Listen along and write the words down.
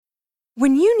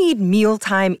When you need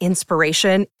mealtime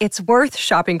inspiration, it's worth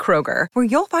shopping Kroger, where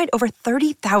you'll find over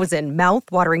 30,000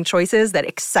 mouth-watering choices that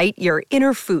excite your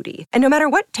inner foodie. And no matter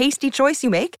what tasty choice you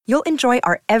make, you'll enjoy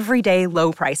our everyday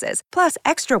low prices, plus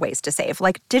extra ways to save,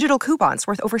 like digital coupons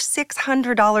worth over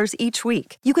 $600 each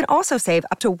week. You can also save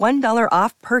up to $1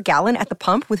 off per gallon at the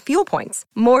pump with fuel points.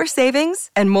 More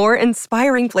savings and more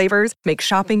inspiring flavors make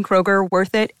shopping Kroger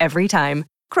worth it every time.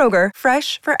 Kroger,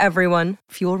 fresh for everyone.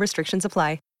 Fuel restrictions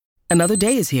apply. Another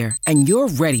day is here, and you're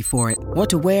ready for it. What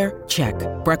to wear? Check.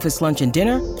 Breakfast, lunch, and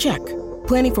dinner? Check.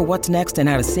 Planning for what's next and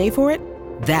how to save for it?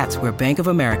 That's where Bank of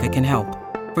America can help.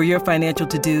 For your financial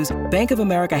to-dos, Bank of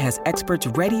America has experts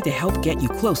ready to help get you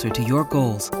closer to your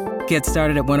goals. Get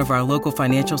started at one of our local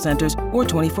financial centers or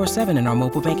 24/7 in our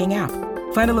mobile banking app.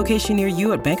 Find a location near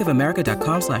you at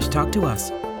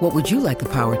bankofamerica.com/talktous. What would you like the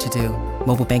power to do?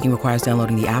 Mobile banking requires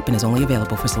downloading the app and is only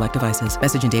available for select devices.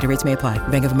 Message and data rates may apply.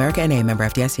 Bank of America N.A., member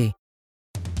FDIC.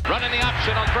 Running the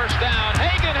option on first down.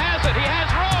 Hagan has it. He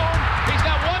has room. He's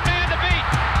got one man to beat.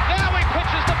 Now he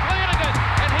pitches to Flanagan,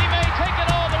 and he may take it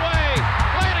all the way.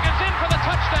 Flanagan's in for the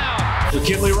touchdown.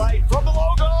 McKinley Wright from the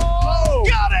logo. Oh,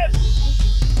 got it!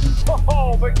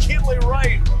 Oh, McKinley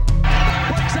Wright.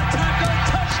 Breaks a tackle.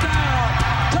 Touchdown.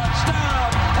 Touchdown.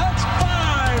 That's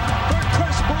 5 for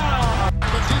Chris Brown.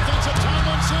 The defense of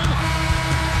Tomlinson.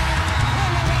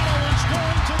 Colorado is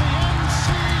going to the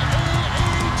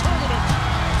NCAA tournament.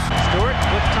 Stewart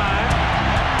with time.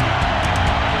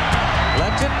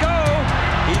 Lets it go.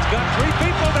 He's got 3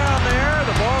 people down there.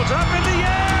 The ball's up in the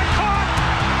air. Caught.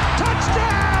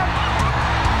 Touchdown.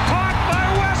 Caught by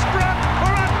Westbrook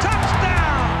for a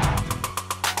touchdown.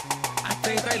 I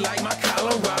think they like my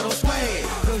Colorado swag.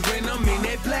 Cause when I'm in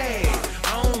that play,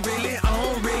 I don't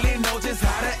really know just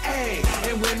how to act.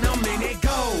 And when I'm in that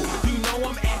go, you know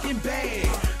I'm acting bad.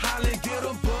 Holly get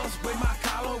a bus with my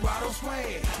Colorado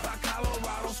swag. My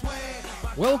Colorado swag.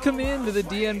 Welcome into the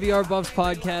DNVR Buffs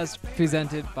podcast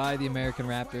presented by the American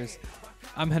Raptors.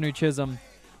 I'm Henry Chisholm,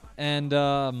 and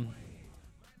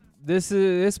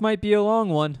this might be a long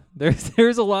one.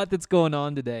 There's a lot that's going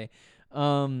on today.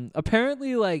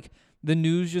 Apparently, like, the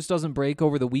news just doesn't break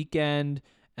over the weekend,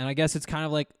 and I guess it's kind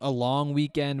of like a long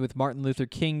weekend with Martin Luther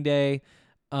King Day.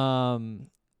 So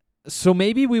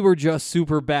maybe we were just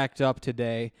super backed up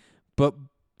today, but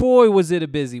boy, was it a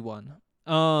busy one.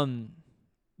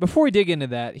 Before we dig into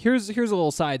that, here's a little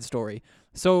side story.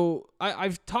 So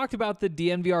I've talked about the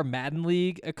DNVR Madden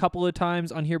League a couple of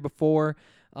times on here before.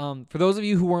 For those of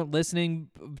you who weren't listening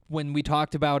when we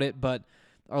talked about it, but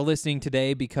are listening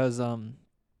today because, duh.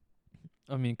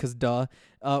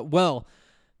 Well,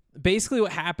 basically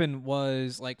what happened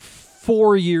was, like,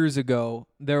 4 years ago,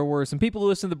 there were some people who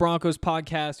listened to the Broncos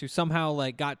podcast who somehow,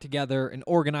 like, got together and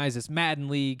organized this Madden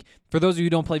League. For those of you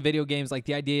who don't play video games, like,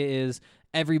 the idea is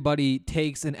everybody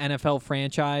takes an NFL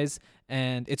franchise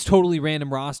and it's totally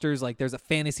random rosters. Like, there's a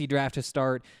fantasy draft to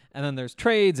start, and then there's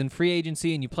trades and free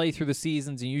agency, and you play through the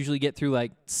seasons, and you usually get through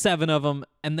like 7 of them,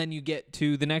 and then you get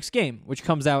to the next game, which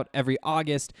comes out every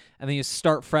August, and then you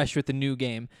start fresh with the new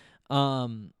game.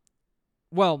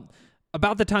 Well,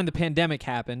 about the time the pandemic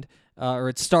happened, or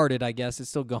it started, I guess. It's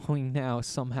still going now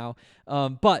somehow.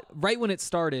 But right when it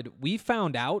started, we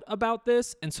found out about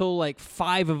this, and so like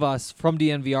 5 of us from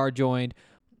DNVR joined.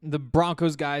 The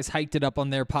Broncos guys hiked it up on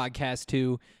their podcast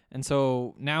too, and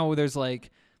so now there's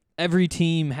like every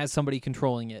team has somebody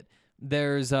controlling it.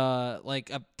 There's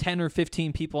like 10 or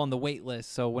 15 people on the wait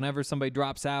list, so whenever somebody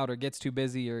drops out or gets too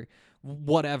busy or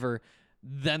whatever,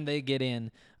 then they get in.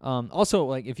 Also,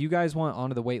 like, if you guys want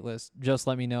onto the wait list, just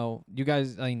let me know. You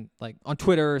guys, I mean, like on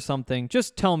Twitter or something,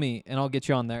 just tell me and I'll get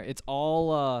you on there. It's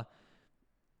all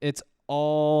the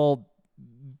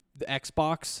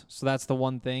Xbox, so that's the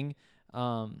one thing.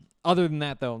 Other than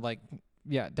that, though, like,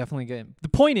 yeah, definitely good. The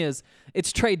point is,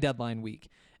 it's trade deadline week,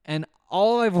 and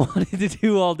all I've wanted to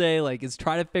do all day, like, is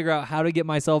try to figure out how to get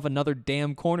myself another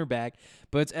damn cornerback,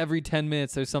 but it's every 10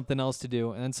 minutes there's something else to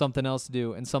do, and then something else to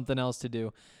do, and something else to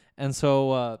do. And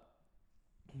so,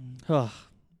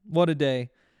 what a day.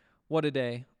 What a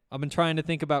day. I've been trying to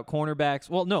think about cornerbacks.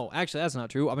 Well, no, actually, that's not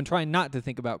true. I've been trying not to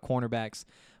think about cornerbacks,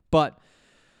 but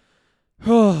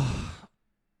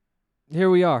here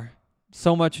we are.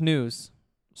 So much news,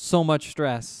 so much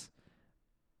stress,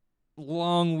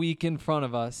 long week in front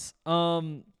of us.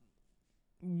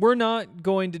 We're not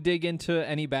going to dig into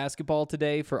any basketball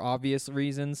today for obvious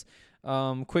reasons.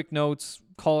 Quick notes,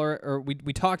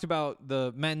 we talked about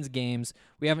the men's games.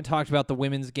 We haven't talked about the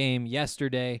women's game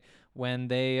yesterday when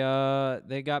they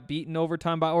got beaten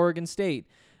overtime by Oregon State,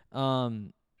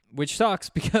 which sucks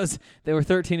because they were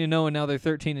 13-0 and now they're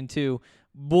 13-2.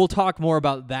 We'll talk more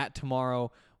about that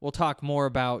tomorrow we'll talk more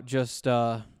about just,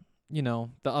 the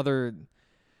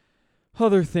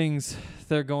other things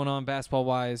that are going on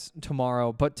basketball-wise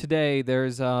tomorrow. But today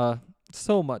there's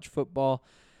so much football.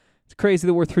 It's crazy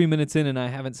that we're 3 minutes in and I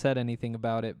haven't said anything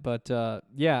about it. But,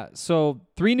 so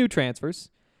 3 new transfers.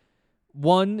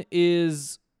 One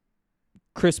is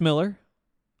Chris Miller.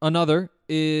 Another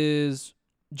is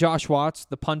Josh Watts,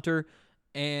 the punter.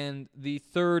 And the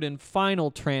third and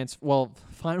final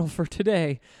final for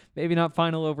today, maybe not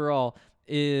final overall,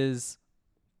 is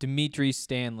Dimitri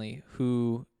Stanley,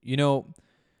 who,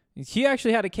 he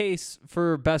actually had a case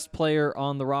for best player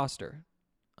on the roster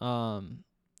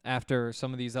after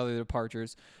some of these other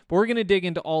departures. But we're going to dig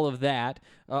into all of that.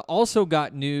 Also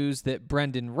got news that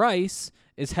Brendan Rice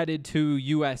is headed to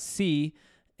USC,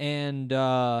 and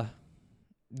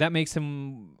that makes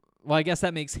him... Well, I guess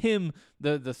that makes him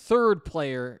the third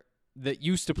player that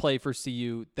used to play for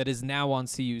CU that is now on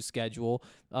CU's schedule.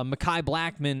 Mekhi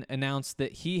Blackman announced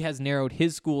that he has narrowed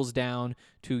his schools down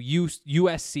to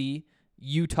USC,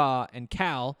 Utah, and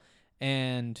Cal,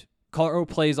 and Colorado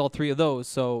plays all 3 of those,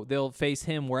 so they'll face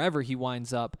him wherever he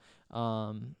winds up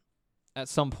at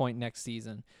some point next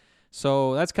season.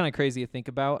 So that's kind of crazy to think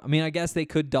about. I mean, I guess they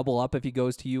could double up if he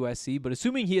goes to USC, but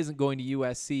assuming he isn't going to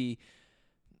USC,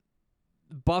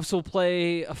 Buffs will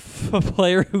play a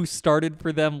player who started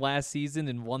for them last season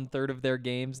in 1/3 of their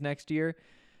games next year.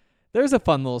 There's a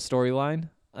fun little storyline,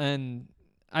 and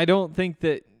I don't think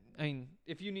that,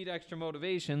 if you need extra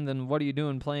motivation, then what are you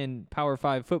doing playing Power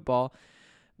 5 football,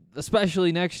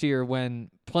 especially next year when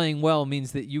playing well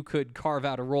means that you could carve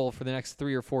out a role for the next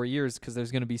 3 or 4 years because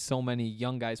there's going to be so many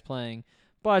young guys playing.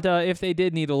 But if they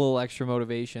did need a little extra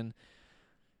motivation,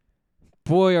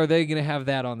 boy, are they going to have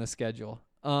that on the schedule.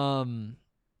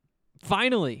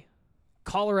 Finally,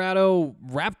 Colorado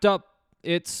wrapped up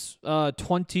its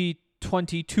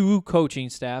 2022 coaching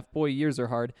staff. Boy, years are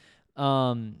hard.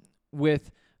 With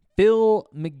Phil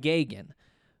McGagan.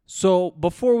 So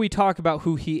before we talk about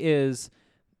who he is,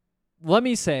 let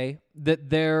me say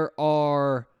that there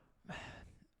are,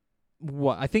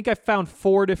 I think I found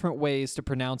 4 different ways to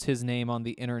pronounce his name on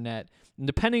the internet. And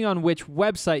depending on which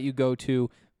website you go to,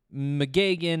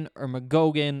 McGagan or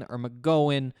McGogan or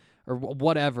McGowan or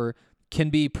whatever can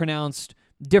be pronounced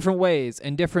different ways,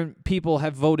 and different people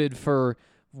have voted for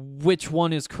which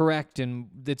one is correct, and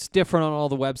it's different on all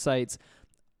the websites.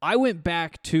 I went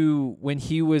back to when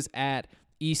he was at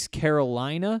East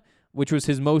Carolina, which was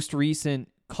his most recent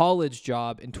college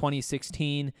job in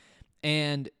 2016,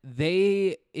 and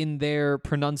they, in their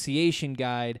pronunciation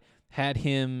guide, had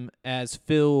him as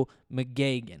Phil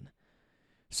McGagan.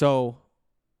 So,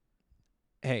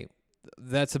 hey,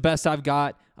 that's the best I've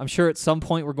got. I'm sure at some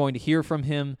point we're going to hear from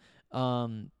him. At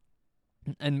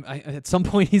some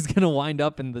point he's going to wind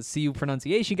up in the CU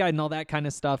pronunciation guide and all that kind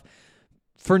of stuff.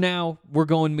 For now, we're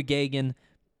going McGagan.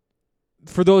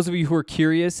 For those of you who are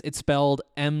curious, it's spelled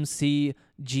McGeoghan.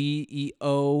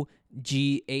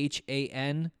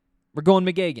 We're going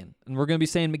McGagan. And we're going to be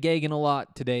saying McGagan a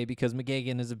lot today because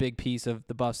McGagan is a big piece of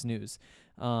the Buffs news.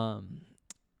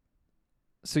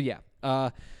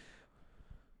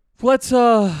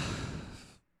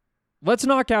 Let's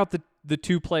knock out the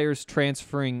 2 players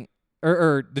transferring,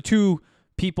 or the 2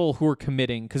 people who are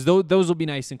committing, because those will be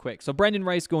nice and quick. So Brendan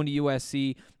Rice going to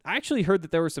USC. I actually heard that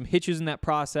there were some hitches in that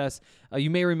process. You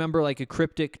may remember like a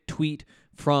cryptic tweet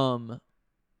from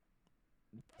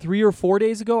 3 or 4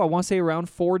 days ago. I want to say around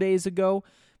 4 days ago.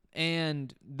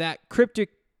 And that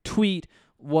cryptic tweet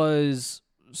was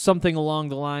something along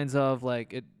the lines of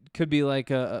like, it could be like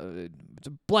a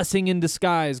blessing in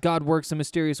disguise. God works in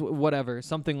mysterious, whatever,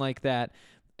 something like that.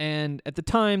 And at the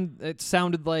time, it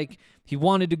sounded like he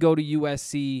wanted to go to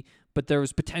USC, but there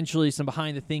was potentially some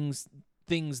behind the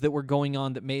things that were going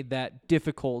on that made that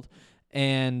difficult.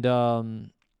 And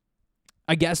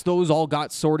I guess those all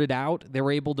got sorted out. They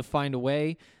were able to find a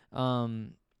way.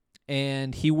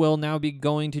 And he will now be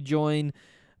going to join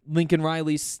Lincoln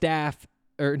Riley's staff,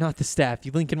 or not the staff,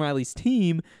 Lincoln Riley's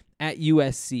team at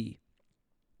USC.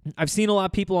 I've seen a lot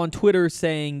of people on Twitter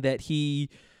saying that he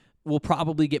will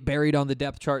probably get buried on the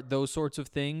depth chart, those sorts of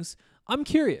things. I'm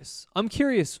curious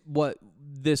what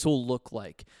this will look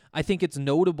like. I think it's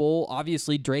notable.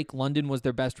 Obviously, Drake London was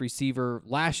their best receiver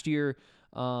last year.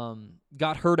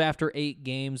 Got hurt after 8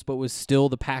 games, but was still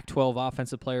the Pac-12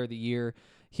 Offensive Player of the Year.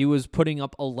 He was putting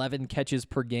up 11 catches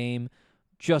per game.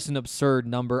 Just an absurd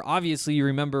number. Obviously, you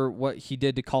remember what he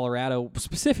did to Colorado.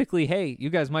 Specifically, hey, you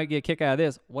guys might get a kick out of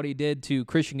this, what he did to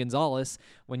Christian Gonzalez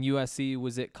when USC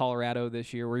was at Colorado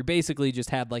this year, where he basically just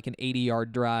had like an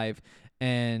 80-yard drive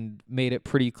and made it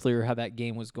pretty clear how that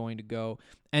game was going to go.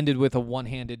 Ended with a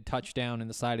one-handed touchdown in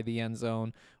the side of the end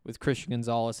zone with Christian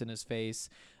Gonzalez in his face.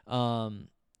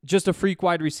 Just a freak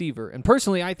wide receiver. And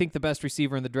personally, I think the best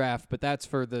receiver in the draft, but that's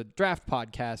for the draft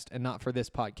podcast and not for this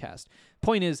podcast.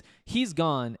 Point is, he's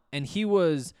gone, and he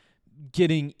was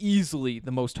getting easily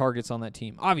the most targets on that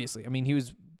team. Obviously, I mean, he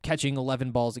was catching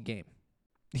 11 balls a game.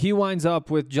 He winds up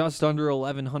with just under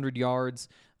 1,100 yards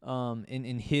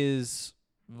in his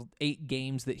 8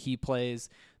 games that he plays.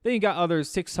 Then you got others,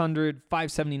 600,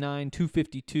 579,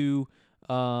 252,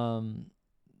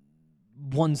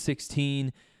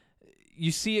 116.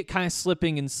 You see it kind of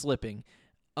slipping and slipping.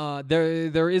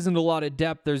 There isn't a lot of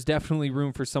depth. There's definitely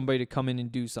room for somebody to come in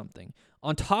and do something.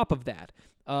 On top of that,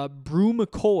 Brew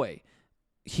McCoy,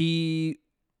 he,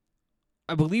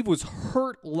 I believe, was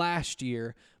hurt last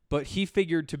year, but he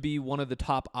figured to be one of the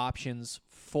top options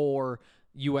for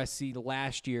USC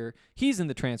last year. He's in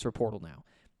the transfer portal now.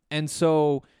 And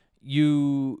so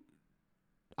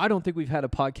I don't think we've had a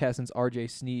podcast since RJ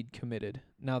Sneed committed,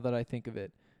 now that I think of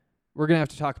it. We're going to have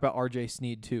to talk about RJ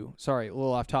Sneed too. Sorry, a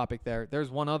little off topic there. There's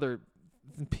one other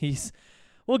piece.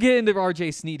 We'll get into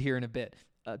RJ Sneed here in a bit.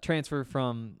 Transfer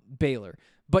from Baylor.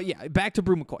 But yeah, back to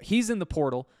Brew McCoy. He's in the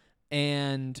portal,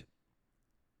 and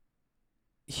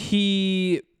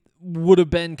he would have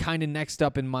been kind of next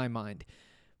up in my mind.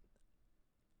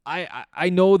 I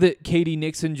know that KD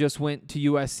Nixon just went to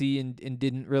USC and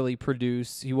didn't really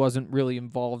produce. He wasn't really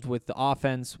involved with the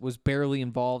offense, was barely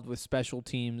involved with special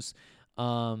teams.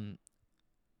 Brendan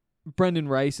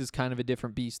Rice is kind of a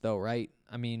different beast, though, right?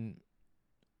 I mean,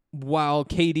 while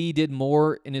KD did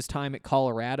more in his time at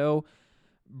Colorado,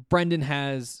 Brendan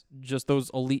has just those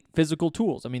elite physical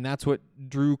tools. I mean, that's what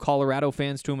drew Colorado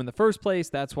fans to him in the first place.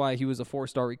 That's why he was a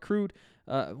 4-star recruit.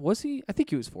 Was he? I think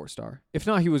he was 4-star. If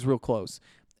not, he was real close.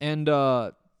 And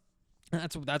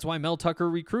that's why Mel Tucker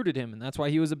recruited him, and that's why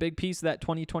he was a big piece of that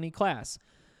 2020 class.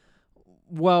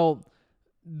 Well,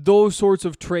 those sorts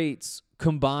of traits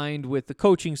combined with the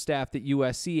coaching staff that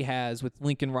USC has with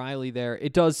Lincoln Riley there,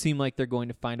 it does seem like they're going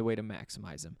to find a way to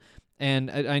maximize him.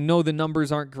 And I know the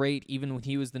numbers aren't great, even when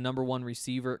he was the number 1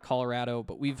 receiver at Colorado,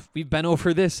 but we've been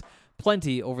over this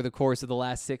plenty over the course of the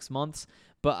last 6 months.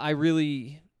 But I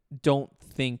really don't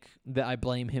think that I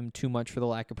blame him too much for the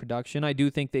lack of production. I do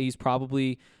think that he's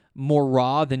probably more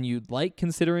raw than you'd like,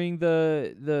 considering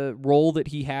the role that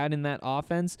he had in that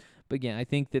offense. But again, I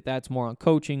think that that's more on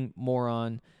coaching, more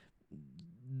on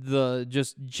the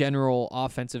just general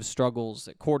offensive struggles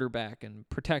at quarterback and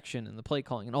protection and the play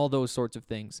calling and all those sorts of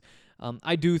things.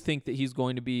 I do think that he's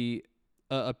going to be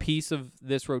a piece of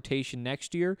this rotation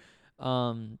next year.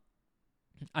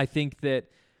 I think that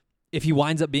if he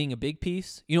winds up being a big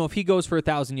piece, if he goes for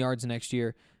 1,000 yards next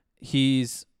year,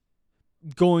 he's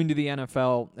going to the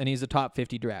NFL and he's a top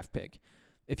 50 draft pick.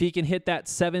 If he can hit that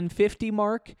 750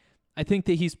 mark, I think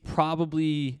that he's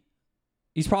probably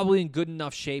in good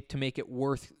enough shape to make it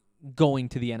worth going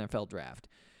to the NFL draft.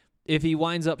 If he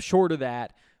winds up short of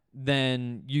that,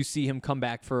 then you see him come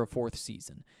back for a 4th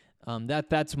season.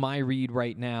 That's my read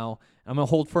right now. I'm going to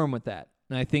hold firm with that.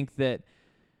 And I think that,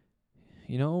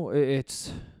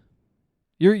 it's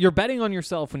you're betting on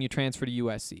yourself when you transfer to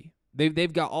USC.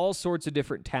 They've got all sorts of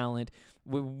different talent.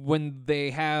 When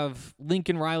they have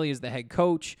Lincoln Riley as the head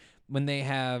coach, when they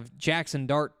have Jackson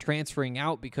Dart transferring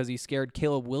out because he's scared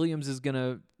Caleb Williams is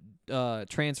going to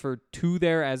transfer to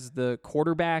there as the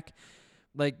quarterback,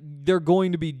 like, they're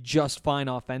going to be just fine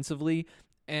offensively.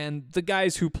 And the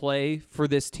guys who play for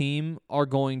this team are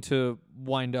going to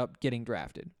wind up getting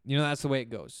drafted. That's the way it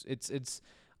goes. It's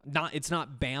not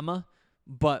Bama,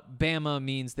 but Bama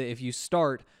means that if you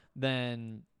start,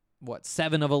 then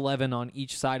 7 of 11 on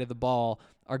each side of the ball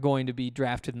are going to be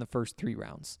drafted in the first 3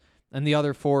 rounds. And the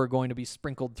other 4 are going to be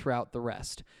sprinkled throughout the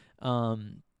rest. At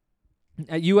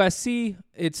USC,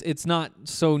 it's not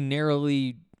so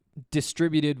narrowly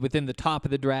distributed within the top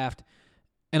of the draft.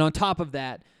 And on top of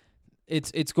that,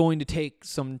 it's going to take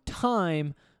some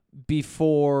time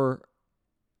before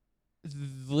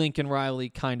Lincoln Riley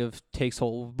kind of takes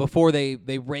hold, before they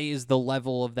raise the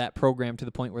level of that program to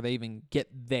the point where they even get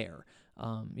there.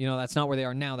 That's not where they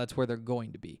are now. That's where they're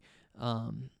going to be.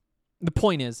 The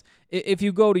point is, if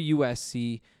you go to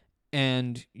USC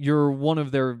and you're one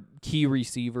of their key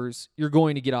receivers, you're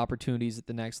going to get opportunities at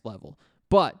the next level.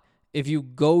 But if you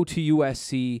go to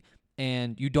USC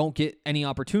and you don't get any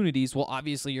opportunities, well,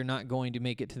 obviously you're not going to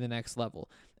make it to the next level.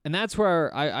 And that's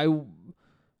where I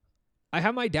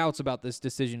have my doubts about this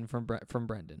decision from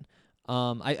Brendan.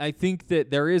 I think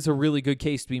that there is a really good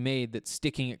case to be made that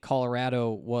sticking at Colorado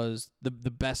was the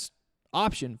best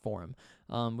option for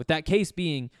him. With that case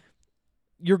being,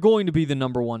 you're going to be the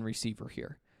number one receiver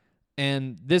here.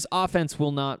 And this offense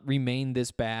will not remain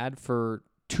this bad for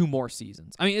 2 more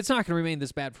seasons. I mean, it's not going to remain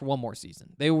this bad for 1 more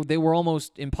season. They were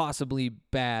almost impossibly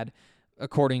bad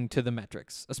according to the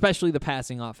metrics, especially the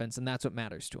passing offense, and that's what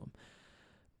matters to him.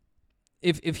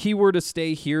 If he were to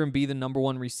stay here and be the number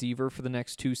one receiver for the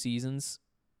next 2 seasons,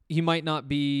 he might not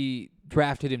be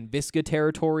drafted in Visca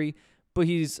territory, but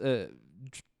he's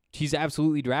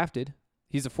absolutely drafted.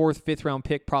 He's a 4th, 5th round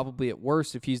pick, probably at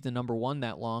worst if he's the number one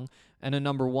that long, and a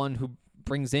number one who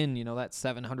brings in, that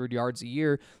 700 yards a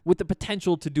year with the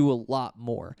potential to do a lot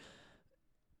more.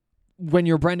 When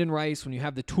you're Brendan Rice, when you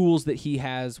have the tools that he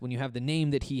has, when you have the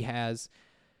name that he has,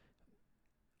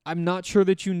 I'm not sure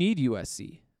that you need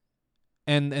USC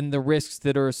and the risks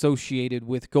that are associated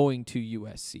with going to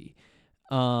USC.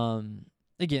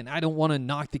 Again, I don't want to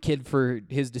knock the kid for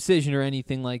his decision or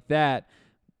anything like that,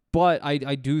 but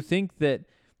I do think that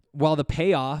while the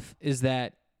payoff is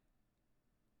that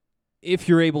if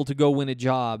you're able to go win a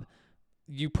job,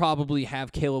 you probably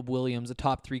have Caleb Williams, a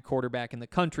top 3 quarterback in the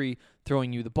country,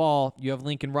 throwing you the ball. You have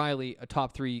Lincoln Riley, a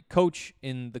top 3 coach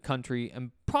in the country,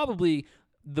 and probably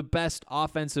the best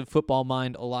offensive football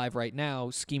mind alive right now,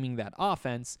 scheming that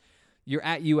offense. You're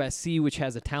at USC, which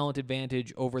has a talent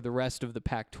advantage over the rest of the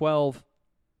Pac-12.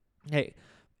 Hey,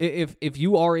 if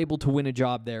you are able to win a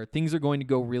job there, things are going to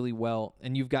go really well,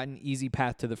 and you've got an easy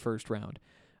path to the first round.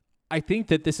 I think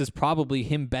that this is probably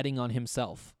him betting on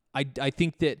himself. I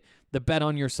think that the bet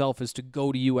on yourself is to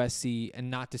go to USC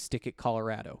and not to stick at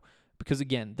Colorado. Because,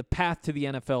 again, the path to the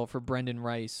NFL for Brendan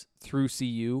Rice through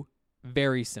CU,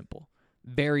 very simple.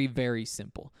 Very, very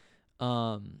simple.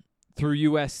 Through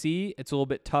USC, it's a little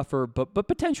bit tougher, but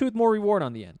potentially with more reward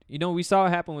on the end. We saw it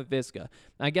happen with Visca.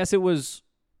 I guess it was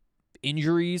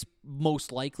injuries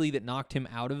most likely that knocked him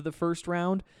out of the first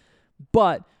round,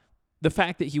 but the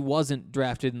fact that he wasn't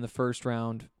drafted in the first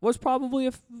round was probably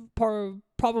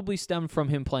probably stemmed from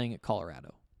him playing at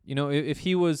Colorado. If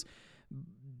he was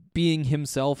being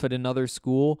himself at another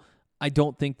school, I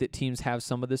don't think that teams have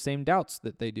some of the same doubts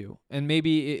that they do. And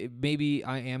maybe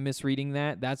I am misreading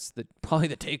that. That's probably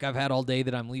the take I've had all day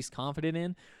that I'm least confident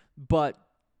in. But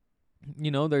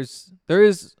there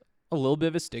is a little bit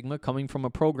of a stigma coming from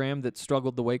a program that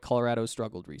struggled the way Colorado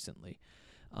struggled recently.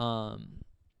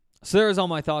 So there's all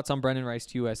my thoughts on Brendan Rice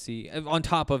to USC. On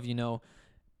top of,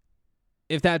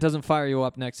 if that doesn't fire you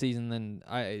up next season, then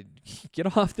I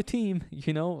get off the team.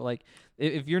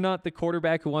 If you're not the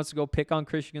quarterback who wants to go pick on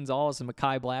Christian Gonzalez and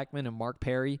Mekhi Blackman and Mark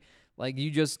Perry, you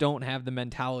just don't have the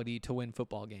mentality to win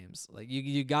football games.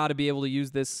 You got to be able to use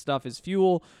this stuff as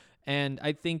fuel. And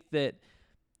I think that,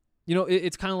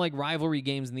 it's kind of like rivalry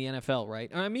games in the NFL, right?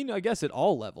 I mean, I guess at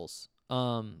all levels.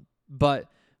 But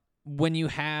when you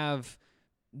have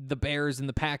the Bears and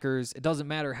the Packers, it doesn't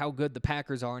matter how good the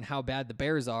Packers are and how bad the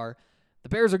Bears are. The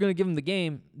Bears are going to give them the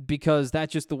game because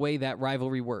that's just the way that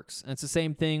rivalry works. And it's the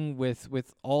same thing with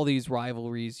all these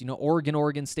rivalries.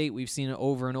 Oregon State, we've seen it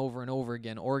over and over and over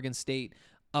again. Oregon State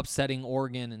upsetting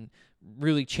Oregon and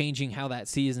really changing how that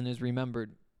season is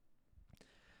remembered.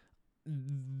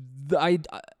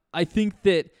 I think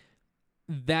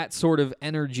that sort of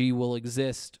energy will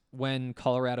exist when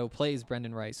Colorado plays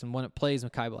Brendan Rice and when it plays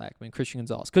Mekhi Blackman, Christian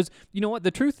Gonzalez. Because you know what? The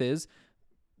truth is,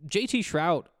 JT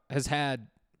Shrout has had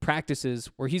practices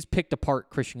where he's picked apart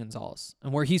Christian Gonzalez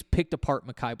and where he's picked apart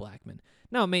Mekhi Blackman.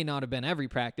 Now, it may not have been every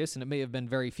practice, and it may have been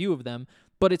very few of them,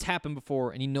 but it's happened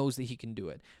before, and he knows that he can do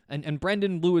it. And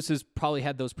Brendan Lewis has probably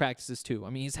had those practices too.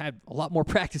 I mean, he's had a lot more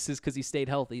practices because he stayed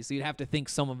healthy, so you'd have to think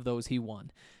some of those he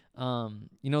won. The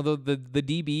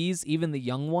DBs, even the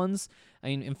young ones,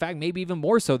 in fact, maybe even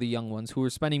more so the young ones who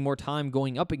are spending more time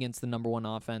going up against the number one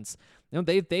offense.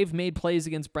 They've made plays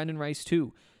against Brendan Rice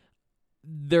too.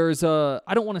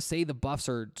 I don't want to say the Buffs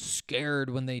are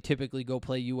scared when they typically go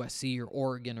play USC or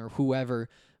Oregon or whoever,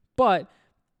 but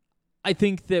I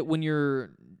think that when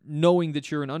you're knowing that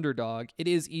you're an underdog, it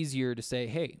is easier to say,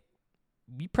 hey,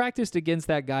 we practiced against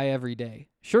that guy every day.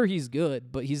 Sure, he's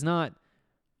good, but he's not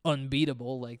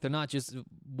unbeatable. They're not just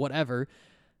whatever.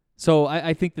 So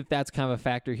I think that that's kind of a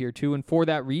factor here too. And for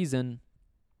that reason,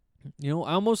 I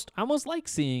almost like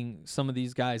seeing some of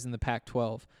these guys in the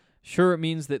Pac-12. Sure, it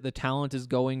means that the talent is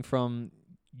going from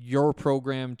your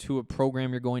program to a program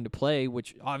you're going to play,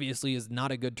 which obviously is not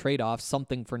a good trade-off,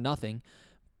 something for nothing.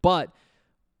 But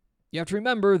you have to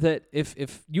remember that if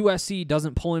USC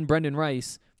doesn't pull in Brendan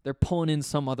Rice, they're pulling in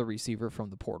some other receiver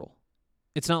from the portal.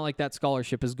 It's not like that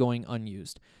scholarship is going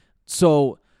unused.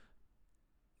 So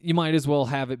you might as well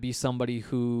have it be somebody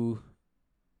who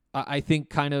I think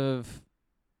kind of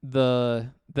the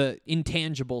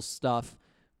intangible stuff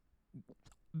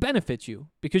benefits you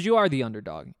because you are the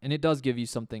underdog, and it does give you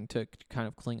something to kind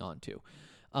of cling on to.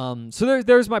 So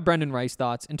there's my Brendan Rice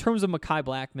thoughts. In terms of Mekhi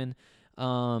Blackmon,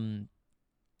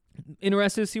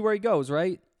 interested to see where he goes,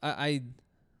 right? I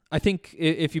think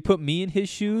if you put me in his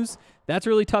shoes, that's a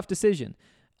really tough decision,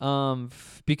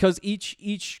 because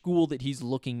each school that he's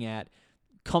looking at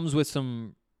comes with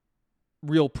some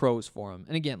real pros for him.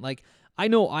 And again, like, I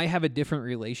know I have a different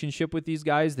relationship with these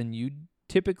guys than you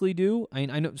typically do. I mean,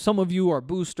 I know some of you are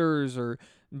boosters or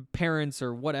parents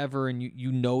or whatever, and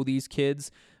you know these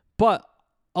kids, but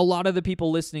a lot of the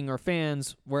people listening are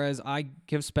fans, whereas I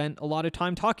have spent a lot of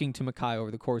time talking to Mekhi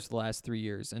over the course of the last 3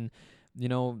 years and,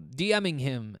 DMing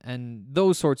him and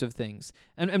those sorts of things.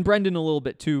 And Brendan a little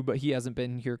bit too, but he hasn't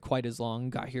been here quite as long,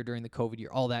 got here during the COVID year,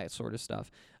 all that sort of stuff.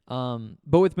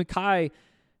 But with Mekhi,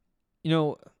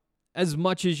 as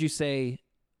much as you say,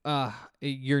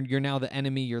 you're now the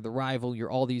enemy, you're the rival, you're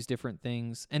all these different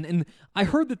things. And I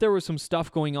heard that there was some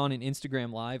stuff going on in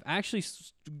Instagram Live. I actually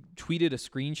tweeted a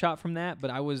screenshot from that,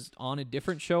 but I was on a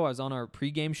different show. I was on our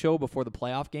pregame show before the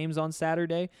playoff games on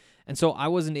Saturday, and so I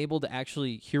wasn't able to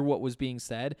actually hear what was being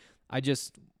said. I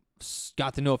just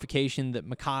got the notification that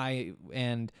Mekhi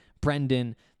and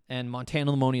Brendan and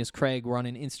Montana Lemonius Craig were on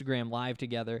an Instagram Live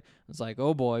together. I was like,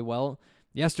 oh boy, well,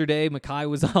 yesterday, Mekhi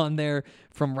was on there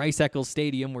from Rice-Eccles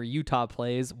Stadium where Utah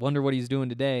plays. Wonder what he's doing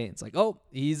today. It's like, oh,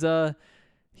 he's at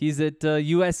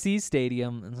USC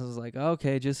Stadium. And I was like,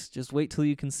 okay, just wait till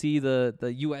you can see the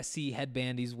USC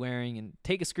headband he's wearing and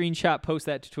take a screenshot, post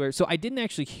that to Twitter. So I didn't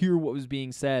actually hear what was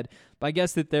being said, but I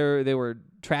guess that they were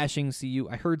trashing CU.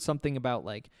 I heard something about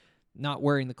like not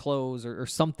wearing the clothes or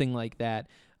something like that.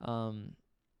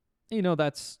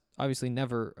 That's obviously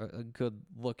never a good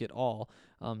look at all.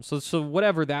 So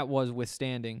whatever that was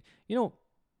withstanding,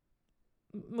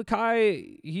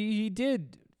 Mekhi, he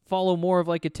did follow more of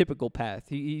like a typical path.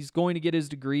 He's going to get his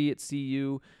degree at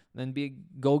CU, then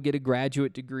go get a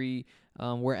graduate degree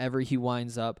wherever he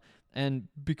winds up. And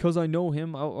because I know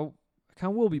him, I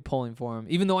kind of will be pulling for him,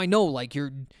 even though I know like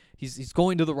he's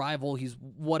going to the rival, he's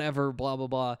whatever, blah blah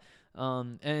blah.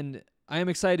 And I am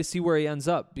excited to see where he ends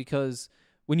up, because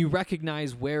when you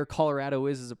recognize where Colorado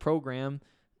is as a program,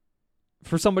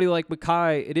 for somebody like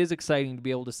Mekhi, it is exciting to be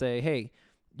able to say, hey,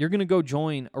 you're going to go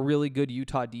join a really good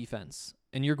Utah defense,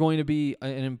 and you're going to be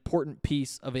an important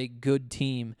piece of a good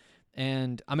team,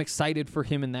 and I'm excited for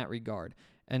him in that regard.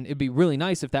 And it'd be really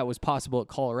nice if that was possible at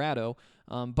Colorado,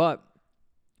 but,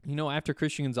 after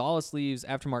Christian Gonzalez leaves,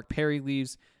 after Mark Perry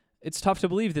leaves, it's tough to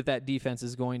believe that defense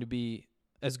is going to be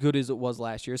as good as it was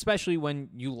last year, especially when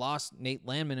you lost Nate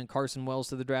Landman and Carson Wells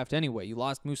to the draft anyway. You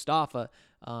lost Mustafa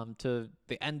to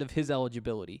the end of his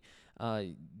eligibility.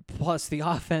 Plus, the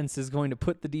offense is going to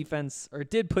put the defense, or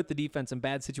did put the defense in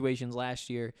bad situations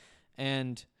last year.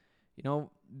 And,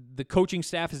 the coaching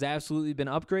staff has absolutely been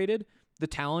upgraded. The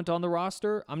talent on the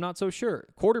roster, I'm not so sure.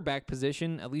 Quarterback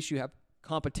position, at least you have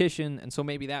competition, and so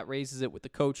maybe that raises it with the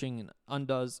coaching and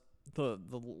undoes the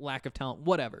lack of talent,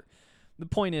 whatever. The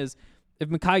point is, if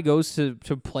Mekhi goes to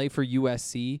play for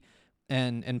USC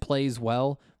and plays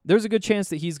well, there's a good chance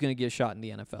that he's going to get a shot in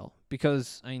the NFL,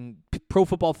 because Pro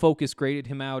Football Focus graded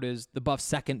him out as the Buffs'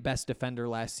 second best defender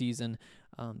last season,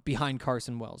 behind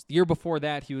Carson Wells. The year before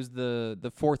that, he was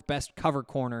the fourth best cover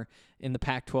corner in the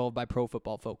Pac-12 by Pro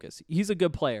Football Focus. He's a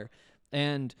good player,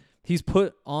 and he's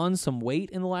put on some weight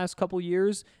in the last couple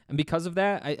years, and because of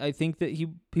that, I think that he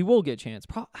will get a chance.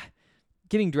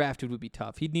 Getting drafted would be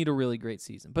tough. He'd need a really great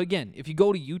season. But again, if you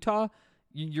go to Utah,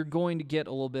 you're going to get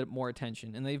a little bit more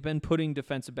attention. And they've been putting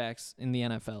defensive backs in the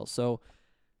NFL. So,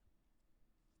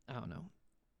 I don't know.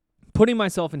 Putting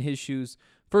myself in his shoes,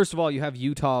 first of all, you have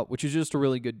Utah, which is just a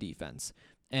really good defense.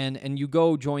 And you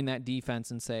go join that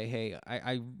defense and say, hey,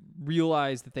 I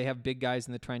realize that they have big guys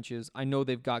in the trenches. I know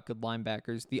they've got good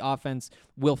linebackers. The offense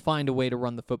will find a way to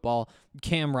run the football.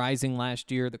 Cam Rising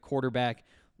last year, the quarterback,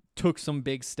 took some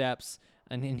big steps.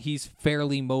 And he's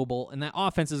fairly mobile, and that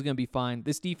offense is going to be fine.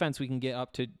 This defense, we can get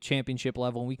up to championship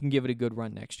level, and we can give it a good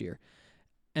run next year.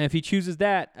 And if he chooses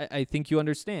that, I think you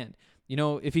understand.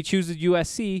 If he chooses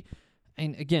USC,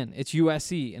 and again, it's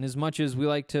USC, and as much as we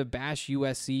like to bash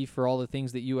USC for all the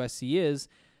things that USC is,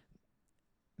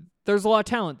 there's a lot of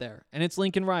talent there, and it's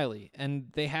Lincoln Riley, and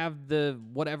they have the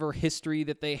whatever history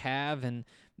that they have, and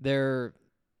they're...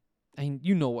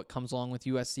 you know what comes along with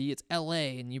USC. It's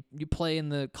LA, and you play in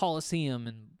the Coliseum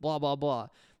and blah, blah, blah.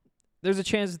 There's a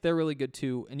chance that they're really good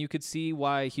too, and you could see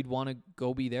why he'd want to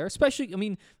go be there.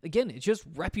 Especially, again, it's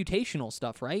just reputational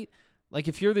stuff, right? Like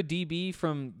if you're the DB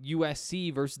from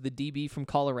USC versus the DB from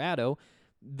Colorado,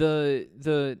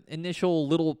 the initial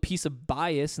little piece of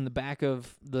bias in the back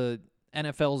of the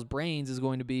NFL's brains is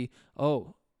going to be,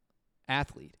 oh,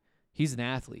 athlete. He's an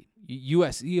athlete.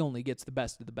 USC only gets the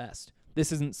best of the best.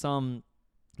 This isn't some,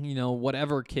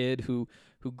 whatever kid who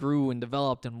grew and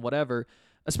developed and whatever,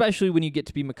 especially when you get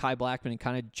to be Mekhi Blackmon and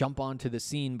kind of jump onto the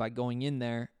scene by going in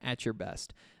there at your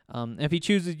best. And if he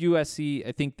chooses USC,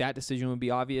 I think that decision would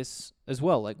be obvious as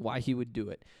well, like why he would do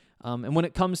it. And when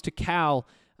it comes to Cal,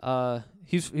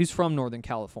 he's from Northern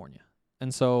California,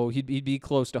 and so he'd be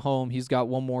close to home. He's got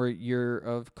one more year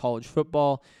of college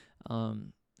football.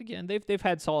 Again, they've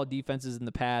had solid defenses in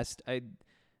the past.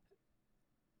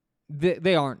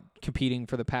 They aren't competing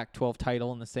for the Pac-12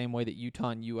 title in the same way that Utah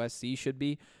and USC should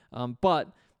be. But,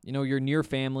 you're near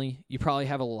family. You probably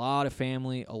have a lot of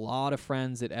family, a lot of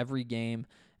friends at every game.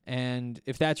 And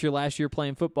if that's your last year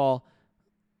playing football,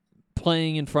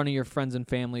 playing in front of your friends and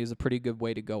family is a pretty good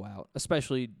way to go out,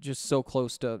 especially just so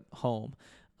close to home.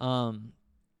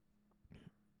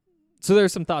 So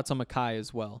there's some thoughts on Mekhi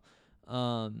as well.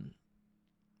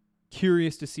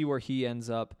 Curious to see where he ends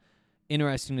up.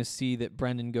 Interesting to see that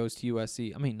Brendan goes to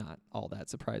USC. I mean, not all that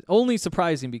surprising. Only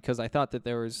surprising because I thought that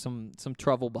there was some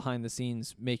trouble behind the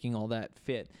scenes making all that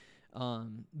fit.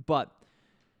 But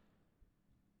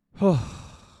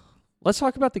let's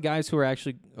talk about the guys who are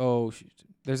actually.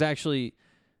 There's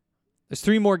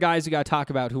 3 more guys you got to talk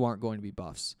about who aren't going to be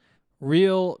Buffs.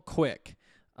 Real quick.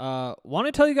 Want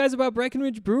to tell you guys about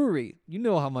Breckenridge Brewery. You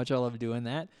know how much I love doing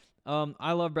that.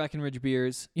 I love Breckenridge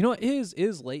beers. It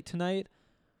is late tonight.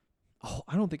 Oh,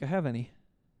 I don't think I have any.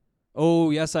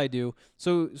 Oh, yes, I do.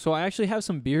 So I actually have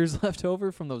some beers left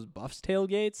over from those Buffs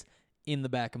tailgates in the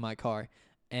back of my car.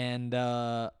 And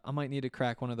I might need to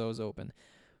crack one of those open.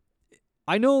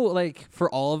 I know, like, for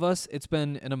all of us, it's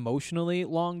been an emotionally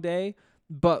long day.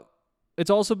 But it's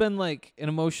also been, like, an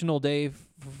emotional day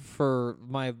for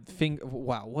my finger.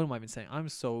 Wow, what am I even saying? I'm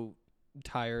so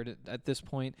tired at this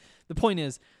point. The point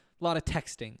is, a lot of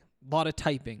texting, a lot of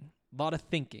typing, a lot of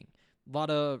thinking. A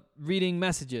lot of reading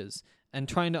messages and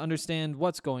trying to understand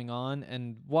what's going on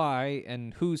and why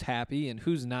and who's happy and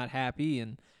who's not happy.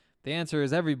 And the answer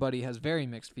is everybody has very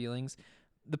mixed feelings.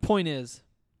 The point is,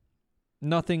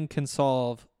 nothing can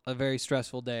solve a very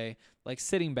stressful day like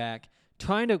sitting back,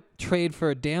 trying to trade for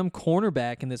a damn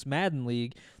cornerback in this Madden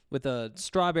league with a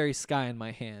Strawberry Sky in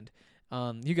my hand.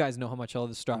 You guys know how much I love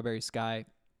the Strawberry Sky.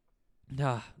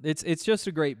 It's just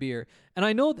a great beer. And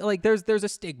I know, like, there's a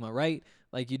stigma, right?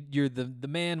 Like, you're the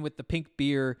man with the pink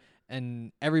beer,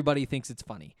 and everybody thinks it's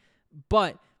funny.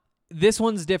 But this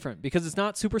one's different because it's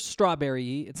not super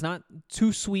strawberry-y. It's not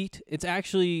too sweet. It's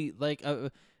actually like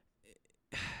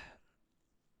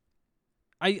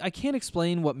I can't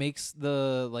explain what makes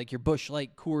your Busch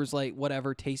Light, Coors Light,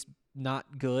 whatever taste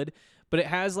not good. But it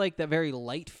has, like, that very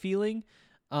light feeling.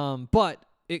 But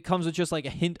it comes with just, like, a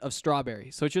hint of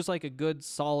strawberry. So it's just, like, a good,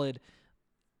 solid...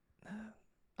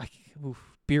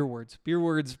 Beer words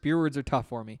are tough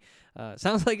for me.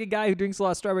 Sounds like a guy who drinks a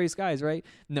lot of Strawberry Skies, right?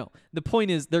 No. The point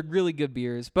is, they're really good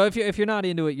beers. But if you're not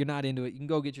into it, you're not into it. You can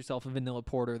go get yourself a Vanilla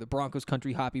Porter, the Broncos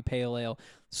Country Hoppy Pale Ale.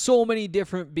 So many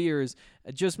different beers.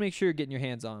 Just make sure you're getting your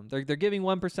hands on them. They're giving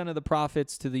 1% of the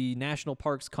profits to the National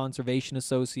Parks Conservation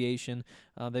Association.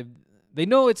 They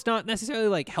know it's not necessarily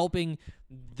like helping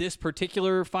this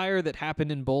particular fire that happened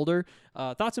in Boulder.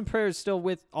 Thoughts and prayers still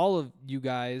with all of you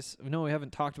guys. I know we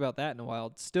haven't talked about that in a while.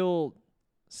 It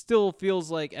still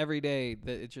feels like every day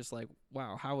that it's just like,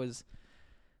 wow,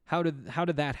 how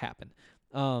did that happen?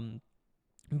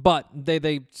 But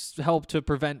they help to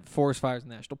prevent forest fires in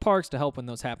national parks, to help when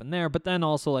those happen there, but then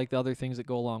also like the other things that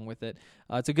go along with it.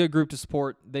 It's a good group to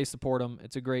support. They support them.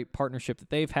 It's a great partnership that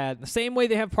they've had. The same way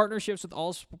they have partnerships with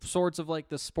all sorts of like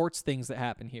the sports things that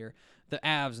happen here. The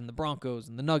Avs and the Broncos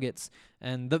and the Nuggets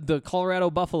and the Colorado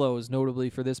Buffaloes, notably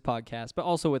for this podcast, but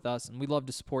also with us. And we love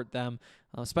to support them,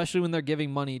 especially when they're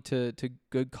giving money to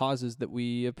good causes that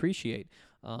we appreciate.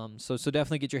 So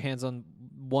definitely get your hands on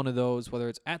one of those, whether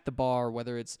it's at the bar,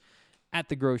 whether it's at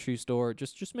the grocery store.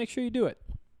 Just make sure you do it.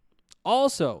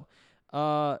 Also,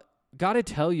 gotta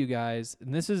tell you guys,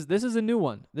 and this is a new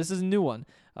one.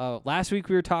 Last week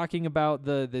we were talking about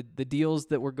the deals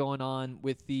that were going on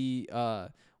with the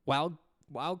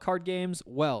wild card games.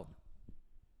 Well,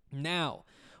 now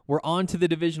we're on to the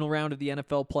divisional round of the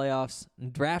NFL playoffs.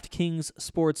 DraftKings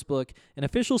Sportsbook, an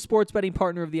official sports betting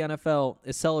partner of the NFL,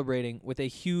 is celebrating with a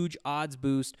huge odds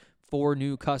boost for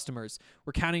new customers.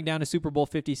 We're counting down to Super Bowl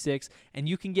 56, and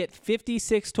you can get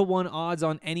 56-1 odds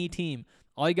on any team.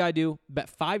 All you got to do, bet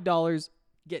 $5,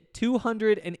 get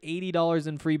 $280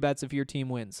 in free bets if your team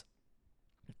wins.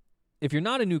 If you're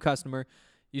not a new customer,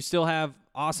 you still have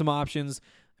awesome options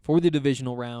for the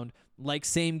divisional round, like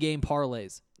same-game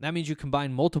parlays. That means you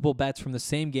combine multiple bets from the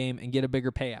same game and get a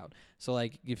bigger payout. So,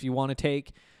 like, if you want to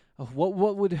take,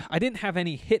 what would I didn't have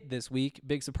any hit this week.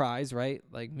 Big surprise, right?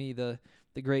 Like me, the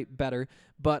great better.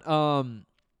 But I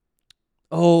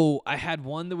had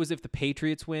one that was if the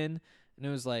Patriots win. And it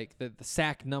was like the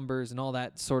sack numbers and all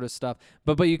that sort of stuff.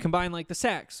 But you combine like the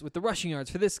sacks with the rushing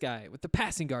yards for this guy, with the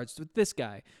passing yards with this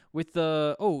guy, with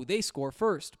the, they score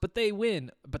first, but they win,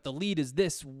 but the lead is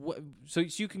this. So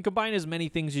you can combine as many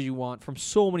things as you want from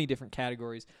so many different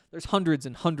categories. There's hundreds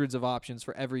and hundreds of options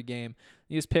for every game.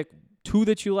 You just pick 2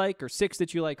 that you like or 6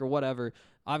 that you like or whatever.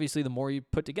 Obviously, the more you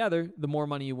put together, the more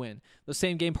money you win. The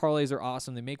same game parlays are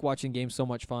awesome. They make watching games so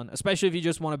much fun, especially if you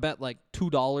just want to bet like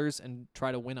 $2 and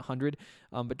try to win 100.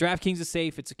 But DraftKings is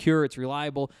safe, it's secure, it's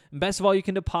reliable, and best of all, you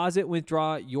can deposit and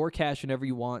withdraw your cash whenever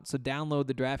you want. So download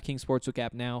the DraftKings Sportsbook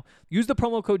app now. Use the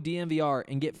promo code DNVR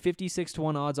and get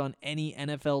 56-1 odds on any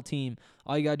NFL team.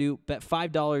 All you gotta do, bet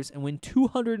 $5 and win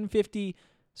 $280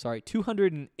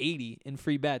 in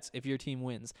free bets if your team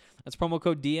wins. That's promo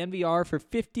code DNVR for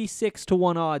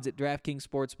 56-1 odds at DraftKings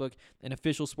Sportsbook, an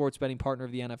official sports betting partner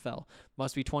of the NFL.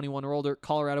 Must be 21 or older,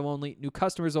 Colorado only, new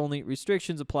customers only,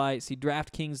 restrictions apply. See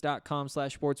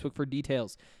DraftKings.com/sportsbook for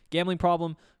details. Gambling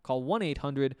problem? Call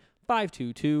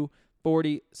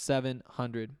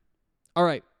 1-800-522-4700. All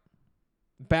right,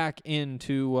 back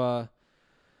into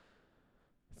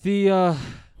the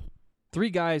 3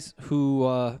 guys who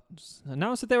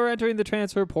announced that they were entering the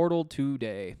transfer portal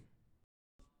today.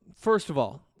 First of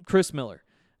all, Chris Miller.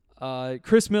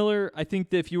 Chris Miller, I think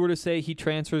that if you were to say he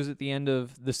transfers at the end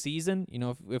of the season,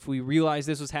 if we realized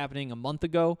this was happening a month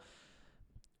ago,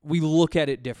 we look at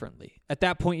it differently. At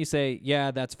that point, you say,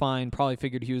 yeah, that's fine. Probably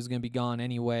figured he was going to be gone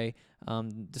anyway.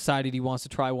 Decided he wants to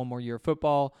try one more year of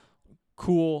football.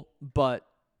 Cool, but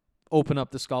open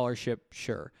up the scholarship,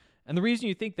 sure. And the reason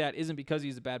you think that isn't because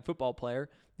he's a bad football player.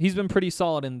 He's been pretty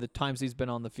solid in the times he's been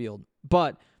on the field.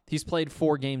 But he's played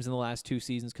 4 games in the last 2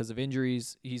 seasons because of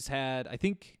injuries. He's had, I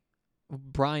think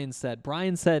Brian said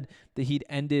that he'd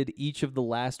ended each of the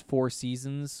last 4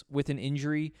 seasons with an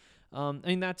injury.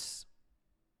 It's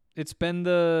been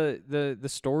the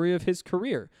story of his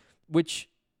career, which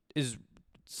is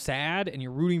sad, and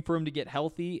you're rooting for him to get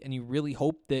healthy, and you really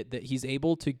hope that he's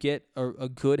able to get a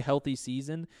good, healthy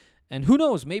season. And who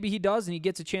knows, maybe he does and he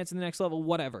gets a chance in the next level,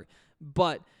 whatever.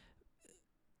 But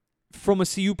from a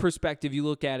CU perspective, you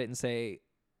look at it and say,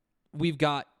 we've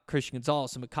got Christian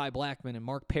Gonzalez and Mekhi Blackman and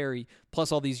Mark Perry,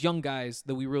 plus all these young guys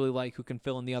that we really like who can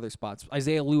fill in the other spots.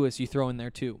 Isaiah Lewis you throw in there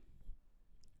too.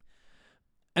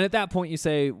 And at that point you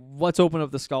say, let's open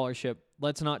up the scholarship.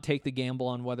 Let's not take the gamble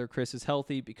on whether Chris is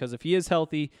healthy, because if he is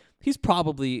healthy, he's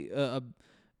probably,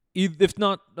 if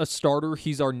not a starter,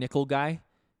 he's our nickel guy.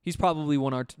 He's probably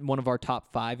one of our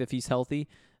top 5 if he's healthy.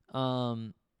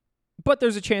 But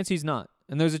there's a chance he's not.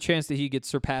 And there's a chance that he gets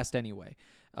surpassed anyway.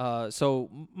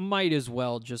 So might as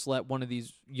well just let one of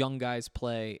these young guys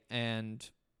play. And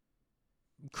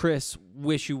Chris,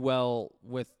 wish you well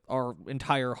with our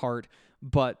entire heart.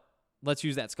 But let's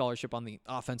use that scholarship on the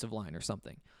offensive line or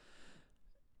something.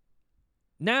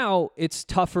 Now it's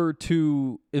tougher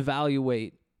to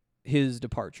evaluate his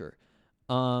departure.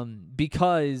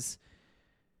 Because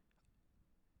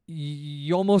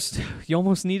you almost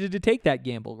needed to take that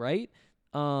gamble, right?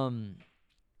 I'm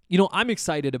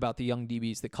excited about the young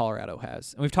DBs that Colorado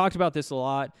has. And we've talked about this a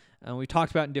lot, and we've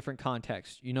talked about it in different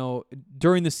contexts.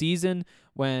 During the season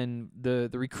when the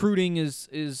recruiting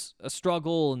is a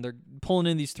struggle and they're pulling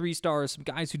in these 3 stars, some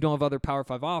guys who don't have other Power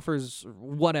 5 offers,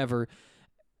 whatever.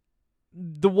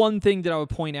 The one thing that I would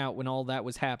point out when all that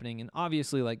was happening, and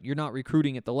obviously you're not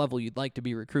recruiting at the level you'd like to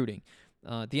be recruiting.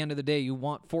 At the end of the day, you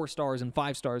want 4 stars and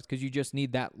 5 stars because you just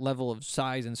need that level of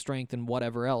size and strength and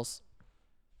whatever else.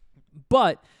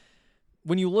 But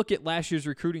when you look at last year's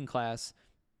recruiting class,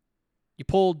 you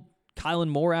pulled Kylan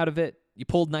Moore out of it. You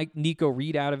pulled Nico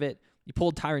Reed out of it. You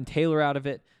pulled Tyron Taylor out of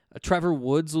it. Trevor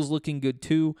Woods was looking good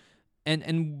too.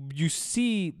 And you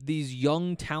see these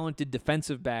young, talented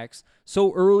defensive backs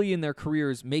so early in their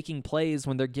careers making plays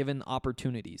when they're given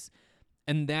opportunities.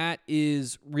 And that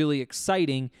is really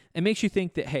exciting. It makes you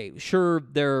think that, hey, sure,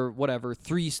 they're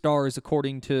 3 stars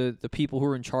according to the people who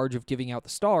are in charge of giving out the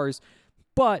stars,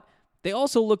 but they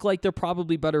also look like they're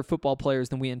probably better football players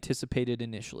than we anticipated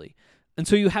initially. And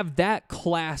so you have that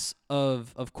class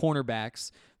of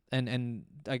cornerbacks, and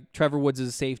like Trevor Woods is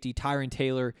a safety, Tyron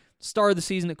Taylor, star of the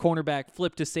season at cornerback,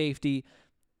 flip to safety.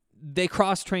 They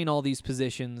cross-train all these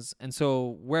positions, and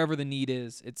so wherever the need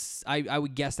is, I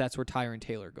would guess that's where Tyron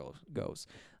Taylor goes.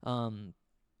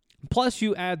 Plus,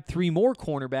 you add 3 more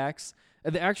cornerbacks.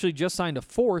 They actually just signed a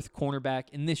 4th cornerback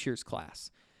in this year's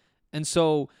class. And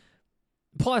so,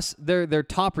 plus, their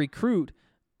top recruit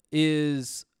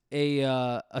is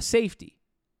a safety.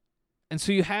 And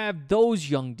so you have those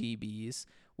young DBs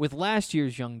with last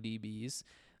year's young DBs.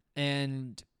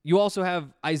 And you also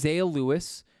have Isaiah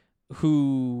Lewis,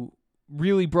 who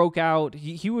really broke out.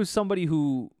 He was somebody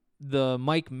who the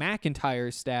Mike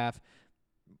McIntyre staff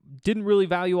didn't really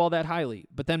value all that highly.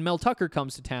 But then Mel Tucker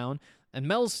comes to town, and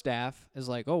Mel's staff is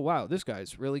like, oh, wow, this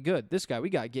guy's really good. This guy, we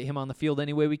got to get him on the field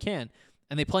any way we can.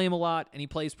 And they play him a lot, and he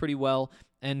plays pretty well.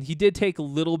 And he did take a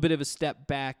little bit of a step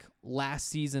back last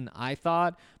season, I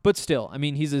thought. But still, I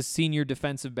mean, he's a senior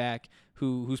defensive back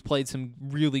who's played some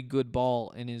really good ball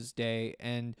in his day.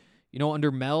 And, you know,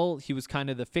 under Mel, he was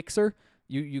kind of the fixer.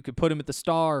 You could put him at the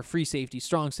star, free safety,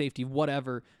 strong safety,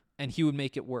 whatever, and he would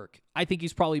make it work. I think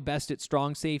he's probably best at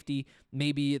strong safety,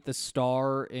 maybe at the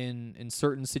star in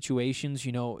certain situations,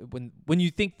 you know, when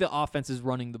you think the offense is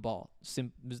running the ball, is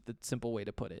the simple way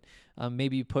to put it.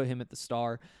 Maybe you put him at the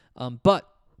star. But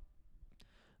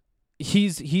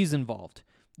he's involved.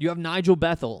 You have Nigel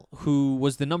Bethel, who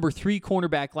was the number 3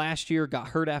 cornerback last year, got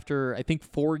hurt after, I think,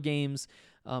 4 games,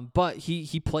 but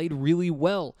he played really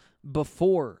well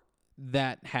before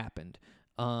that happened.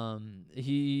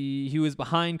 He was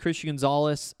behind Christian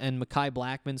Gonzalez and Mekhi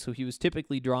Blackman, so he was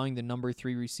typically drawing the number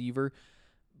 3 receiver,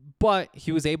 but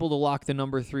he was able to lock the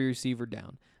number 3 receiver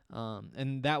down.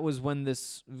 And that was when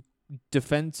this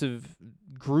defensive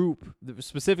group,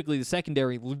 specifically the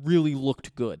secondary, really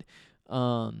looked good.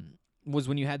 Was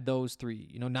when you had those 3.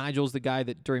 You know, Nigel's the guy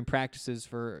that during practices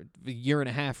for a year and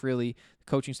a half, really, the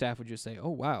coaching staff would just say,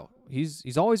 oh, wow,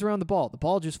 he's always around the ball. The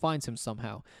ball just finds him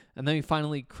somehow. And then he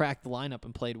finally cracked the lineup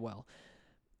and played well.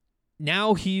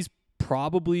 Now he's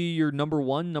probably your number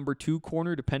 1, number 2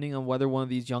 corner, depending on whether one of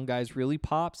these young guys really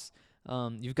pops.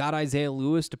 You've got Isaiah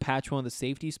Lewis to patch one of the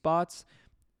safety spots.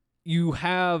 You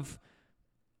have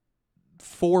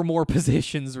 4 more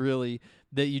positions, really,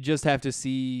 that you just have to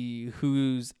see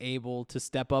who's able to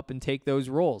step up and take those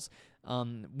roles.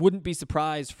 Wouldn't be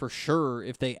surprised for sure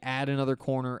if they add another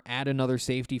corner, add another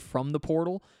safety from the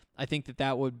portal. I think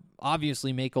that would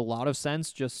obviously make a lot of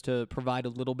sense just to provide a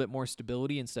little bit more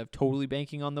stability instead of totally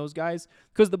banking on those guys,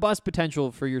 because the bust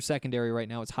potential for your secondary right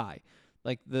now is high.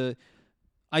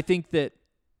 I think that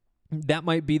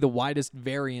might be the widest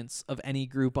variance of any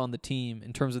group on the team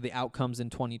in terms of the outcomes in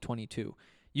 2022.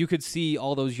 You could see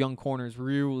all those young corners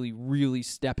really, really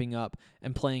stepping up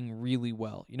and playing really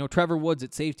well. You know, Trevor Woods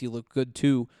at safety looked good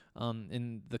too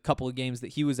in the couple of games that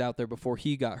he was out there before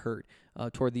he got hurt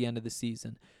toward the end of the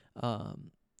season.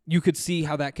 You could see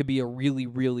how that could be a really,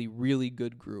 really, really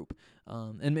good group.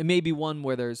 And maybe one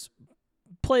where there's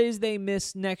plays they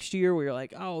miss next year where you're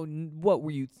like, oh, what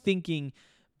were you thinking?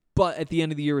 But at the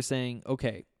end of the year, we're saying,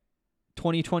 okay,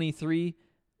 2023,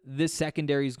 this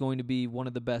secondary is going to be one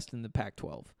of the best in the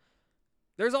Pac-12.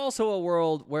 There's also a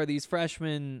world where these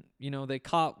freshmen, you know, they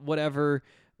caught whatever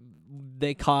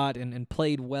they caught and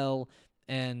played well,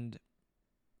 and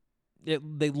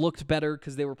they looked better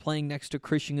because they were playing next to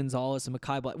Christian Gonzalez and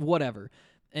Mekhi Black, whatever.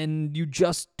 And you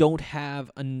just don't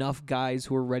have enough guys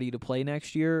who are ready to play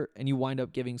next year, and you wind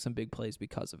up giving some big plays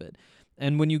because of it.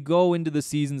 And when you go into the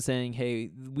season saying, hey,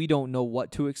 we don't know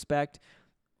what to expect,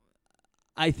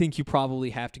 I think you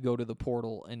probably have to go to the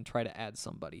portal and try to add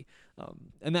somebody.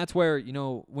 And that's where, you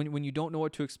know, when you don't know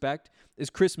what to expect, is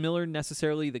Chris Miller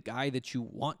necessarily the guy that you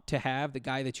want to have, the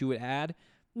guy that you would add?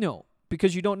 No,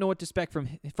 because you don't know what to expect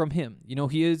from him. You know,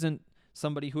 he isn't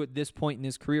somebody who at this point in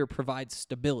his career provides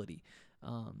stability,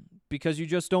 because you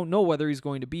just don't know whether he's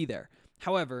going to be there.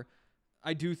 However,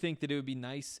 I do think that it would be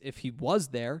nice if he was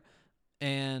there,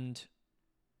 and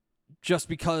just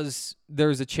because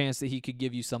there's a chance that he could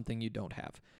give you something you don't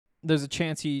have. There's a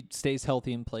chance he stays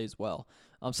healthy and plays well.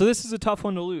 So this is a tough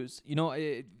one to lose. You know,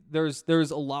 there's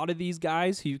a lot of these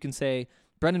guys who you can say,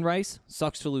 Brendan Rice,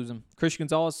 sucks to lose him. Christian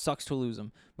Gonzalez, sucks to lose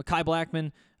him. Mekhi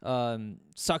Blackman,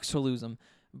 sucks to lose him.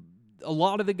 A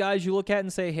lot of the guys you look at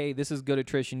and say, hey, this is good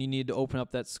attrition. You need to open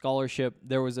up that scholarship.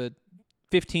 There was a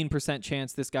 15%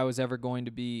 chance this guy was ever going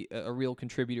to be a real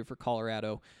contributor for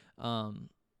Colorado.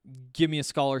 Give me a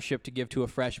scholarship to give to a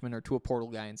freshman or to a portal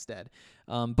guy instead.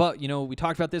 But, you know, we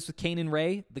talked about this with Kanan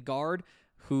Ray, the guard,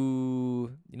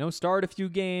 who, you know, started a few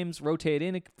games, rotated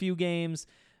in a few games.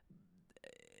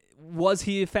 Was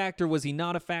he a factor? Was he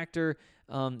not a factor?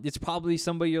 It's probably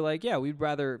somebody you're like, yeah, we'd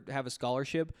rather have a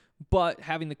scholarship. But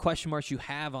having the question marks you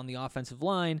have on the offensive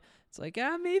line, it's like,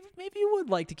 maybe you would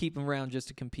like to keep him around just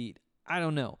to compete. I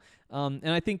don't know. And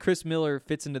I think Chris Miller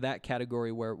fits into that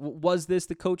category where was this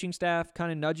the coaching staff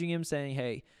kind of nudging him saying,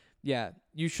 hey, yeah,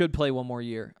 you should play one more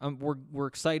year. We're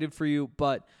excited for you,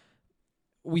 but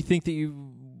we think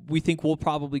we'll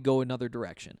probably go another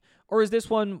direction? Or is this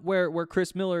one where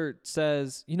Chris Miller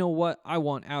says, you know what, I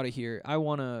want out of here. I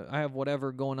have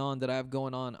whatever going on that I have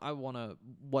going on. I want to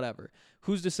whatever.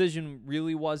 Whose decision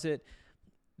really was it?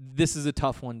 This is a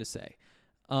tough one to say.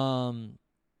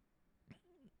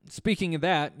 Speaking of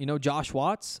that, Josh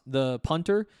Watts, the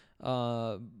punter,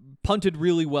 punted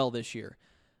really well this year.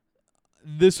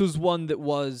 This was one that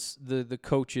was the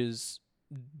coach's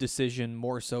decision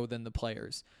more so than the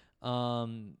players.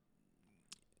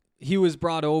 He was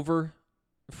brought over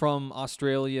from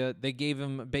Australia. They gave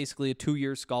him basically a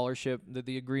 2-year scholarship.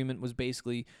 The agreement was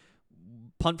basically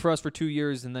punt for us for 2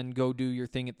 years and then go do your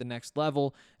thing at the next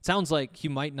level. It sounds like he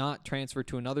might not transfer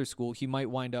to another school. He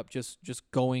might wind up just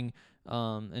going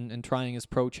and trying his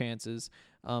pro chances.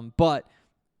 But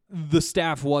the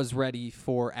staff was ready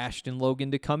for Ashton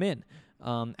Logan to come in.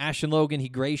 Ashton Logan, he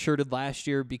gray-shirted last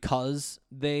year because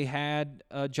they had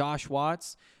Josh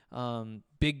Watts.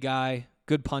 Big guy,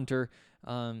 good punter.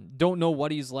 Don't know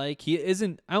what he's like. I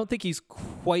don't think he's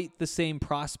quite the same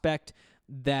prospect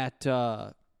that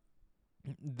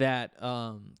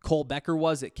Cole Becker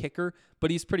was at kicker,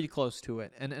 but he's pretty close to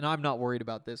it. And I'm not worried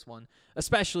about this one,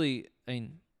 especially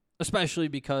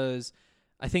because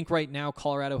I think right now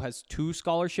Colorado has 2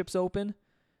 scholarships open.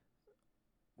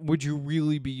 Would you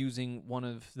really be using one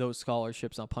of those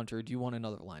scholarships on punter? Or do you want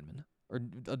another lineman or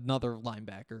another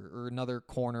linebacker or another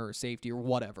corner or safety or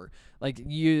whatever? Like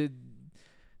you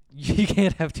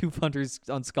can't have 2 punters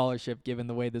on scholarship given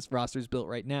the way this roster is built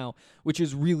right now, which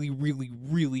is really, really,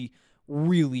 really,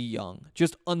 really young,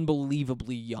 just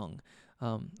unbelievably young.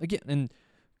 Again, and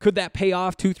could that pay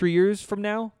off 2-3 years from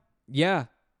now? Yeah,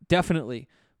 definitely.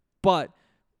 But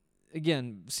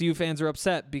again, CU fans are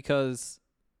upset because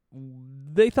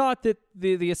they thought that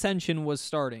the ascension was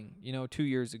starting, 2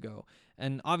 years ago.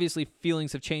 And obviously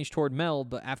feelings have changed toward Mel,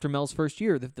 but after Mel's first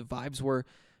year, the vibes were,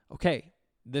 okay,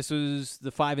 this was the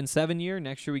 5 and 7 year.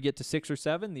 Next year we get to 6 or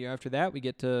 7. The year after that we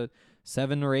get to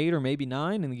 7 or 8 or maybe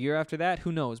 9. And the year after that,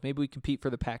 who knows? Maybe we compete for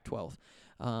the Pac-12.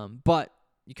 But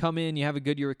you come in, you have a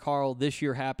good year with Carl. This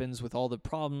year happens with all the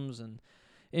problems and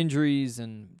injuries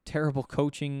and terrible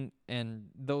coaching and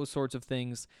those sorts of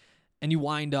things. And you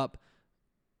wind up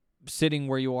sitting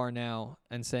where you are now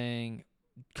and saying,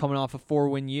 coming off a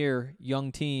 4-win year,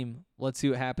 young team, let's see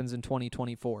what happens in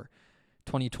 2024,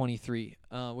 2023,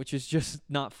 which is just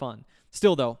not fun.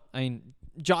 Still, though,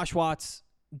 Josh Watts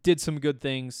did some good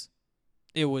things.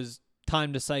 It was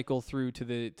time to cycle through to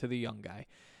the young guy.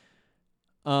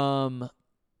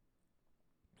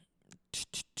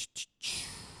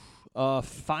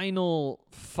 Final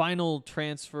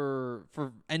transfer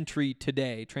for entry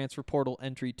today, transfer portal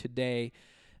entry today,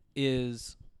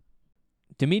 is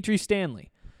Dimitri Stanley.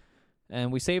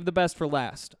 And we saved the best for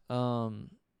last.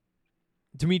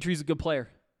 Dimitri's a good player.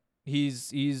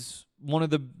 He's one of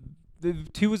the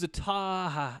two is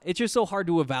a it's just so hard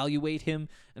to evaluate him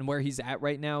and where he's at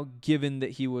right now, given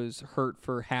that he was hurt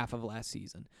for half of last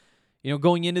season.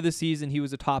 Going into the season, he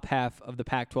was a top half of the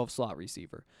Pac-12 slot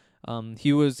receiver.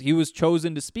 He was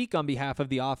chosen to speak on behalf of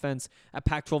the offense at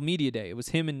Pac-12 Media Day. It was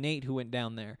him and Nate who went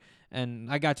down there.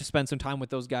 And I got to spend some time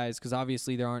with those guys because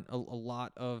obviously there aren't a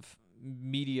lot of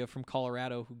media from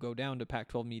Colorado who go down to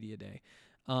Pac-12 Media Day.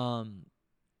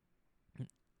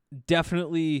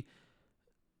 Definitely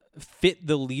fit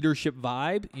the leadership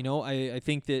vibe. I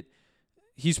think that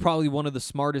he's probably one of the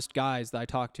smartest guys that I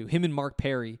talked to. Him and Mark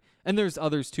Perry. And there's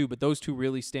others too, but those two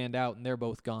really stand out, and they're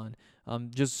both gone.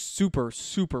 Just super,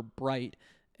 super bright.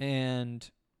 And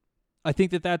I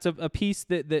think that that's a piece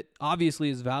that obviously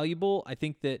is valuable. I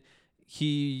think that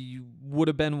he would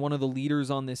have been one of the leaders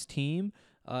on this team.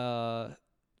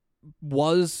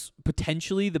 Was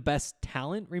potentially the best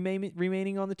talent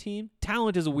remaining on the team.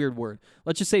 Talent is a weird word.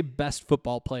 Let's just say best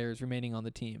football players remaining on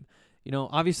the team.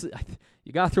 Obviously,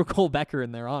 you got to throw Cole Becker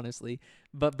in there, honestly.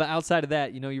 But outside of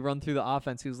that, you run through the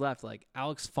offense, who's left. Like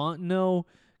Alex Fontenot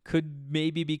could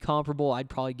maybe be comparable. I'd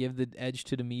probably give the edge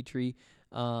to Dimitri.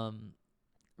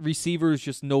 Receivers,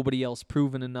 just nobody else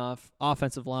proven enough.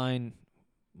 Offensive line,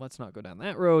 let's not go down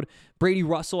that road. Brady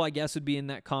Russell, I guess, would be in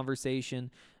that conversation.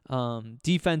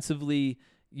 Defensively,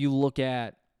 you look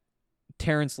at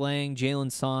Terrence Lang,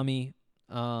 Jalen Sami.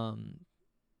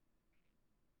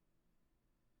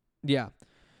 Yeah.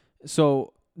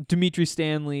 So Dimitri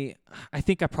Stanley, I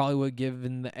think I probably would have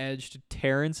given the edge to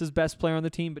Terrence as best player on the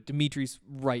team, but Dimitri's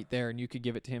right there, and you could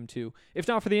give it to him too. If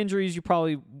not for the injuries, you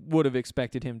probably would have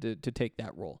expected him to take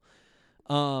that role.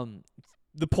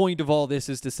 The point of all this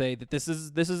is to say that this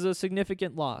is a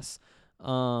significant loss.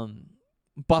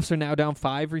 Buffs are now down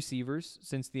 5 receivers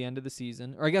since the end of the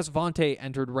season. Or I guess Vontae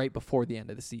entered right before the end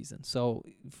of the season. So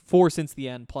 4 since the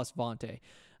end plus Vontae.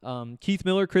 Keith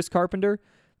Miller, Chris Carpenter.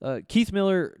 Keith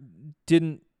Miller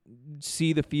didn't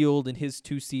see the field in his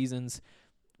 2 seasons.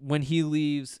 When he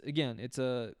leaves, again, it's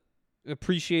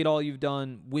appreciate all you've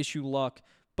done, wish you luck,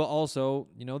 but also,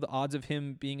 the odds of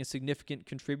him being a significant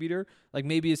contributor, like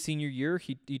maybe his senior year,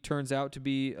 he turns out to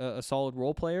be a solid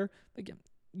role player. Again,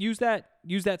 use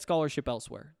that scholarship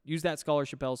elsewhere.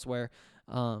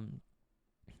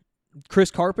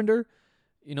 Chris Carpenter,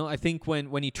 I think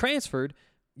when he transferred,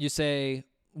 you say,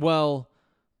 well,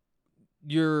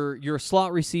 you're a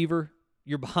slot receiver.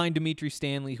 You're behind Dimitri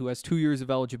Stanley, who has 2 years of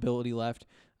eligibility left.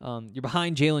 You're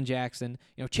behind Jalen Jackson.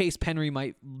 Chase Penry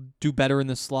might do better in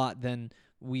the slot than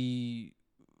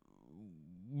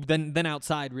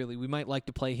outside, really. We might like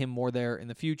to play him more there in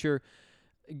the future.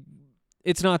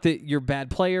 It's not that you're a bad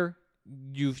player.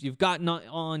 You've gotten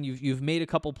on. You've made a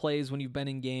couple plays when you've been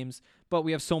in games, but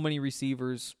we have so many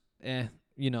receivers. We're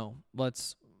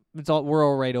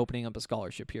all right opening up a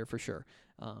scholarship here for sure.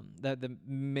 That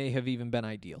may have even been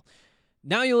ideal.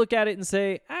 Now you look at it and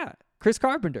say, Chris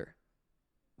Carpenter,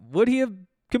 would he have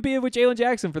competed with Jalen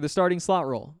Jackson for the starting slot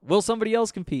role? Will somebody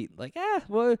else compete?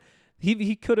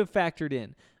 He could have factored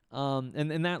in.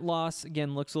 And that loss,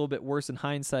 again, looks a little bit worse in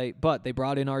hindsight, but they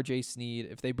brought in R.J. Sneed.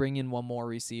 If they bring in one more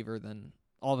receiver, then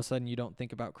all of a sudden you don't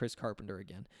think about Chris Carpenter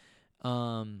again.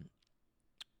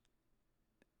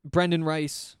 Brendan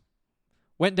Rice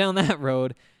went down that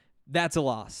road. That's a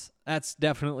loss. That's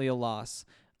definitely a loss.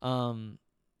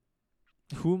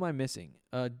 Who am I missing?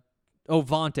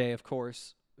 Vontae, of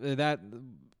course. That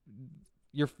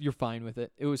you're fine with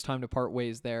it. It was time to part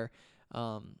ways there.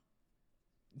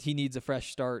 He needs a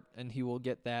fresh start, and he will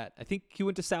get that. I think he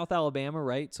went to South Alabama,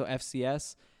 right? So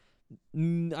FCS.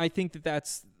 I think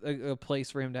that's a place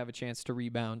for him to have a chance to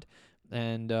rebound,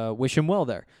 and wish him well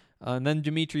there. And then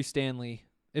Dimitri Stanley.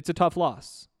 It's a tough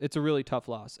loss. It's a really tough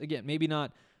loss. Again, maybe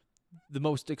not the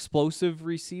most explosive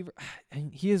receiver.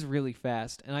 And he is really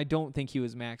fast, and I don't think he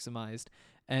was maximized.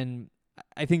 And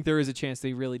I think there is a chance that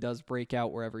he really does break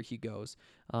out wherever he goes,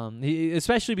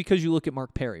 especially because you look at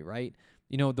Mark Perry, right?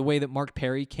 The way that Mark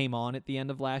Perry came on at the end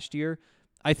of last year.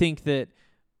 I think that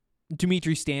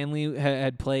Dimitri Stanley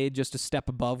had played just a step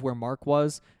above where Mark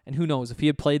was, and who knows, if he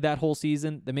had played that whole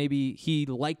season, then maybe he,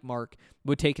 like Mark,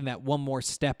 would have taken that one more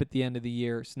step at the end of the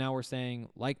year. So now we're saying,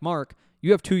 like Mark,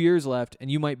 you have 2 years left,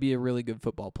 and you might be a really good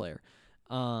football player.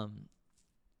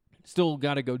 Still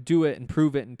got to go do it and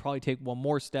prove it and probably take one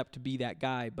more step to be that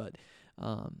guy, but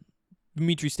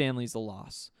Dimitri Stanley's the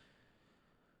loss.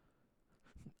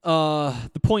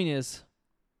 The point is,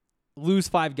 lose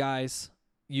 5 guys.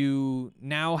 You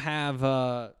now have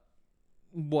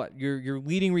your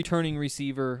leading returning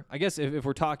receiver. I guess if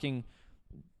we're talking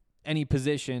any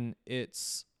position,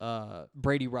 it's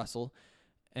Brady Russell,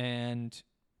 and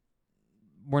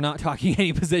we're not talking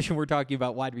any position. We're talking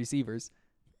about wide receivers.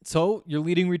 So your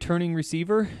leading returning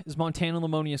receiver is Montana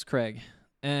Lamonius Craig,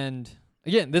 and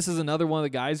again, this is another one of the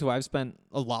guys who I've spent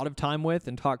a lot of time with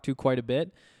and talked to quite a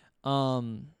bit.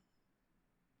 I'm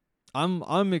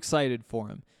excited for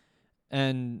him.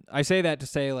 And I say that to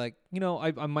say,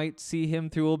 I might see him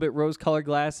through a little bit rose-colored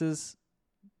glasses,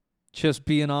 just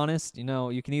being honest.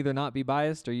 You can either not be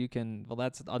biased or you can,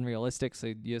 that's unrealistic, so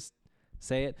you just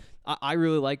say it. I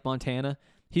really like Montana.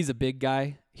 He's a big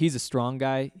guy. He's a strong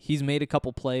guy. He's made a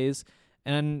couple plays.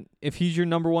 And if he's your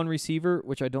number one receiver,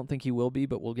 which I don't think he will be,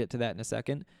 but we'll get to that in a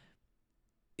second,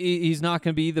 he's not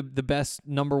going to be the best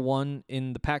number one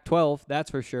in the Pac-12,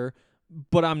 that's for sure,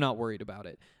 but I'm not worried about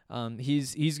it.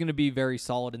 He's going to be very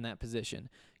solid in that position.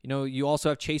 You also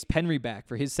have Chase Penry back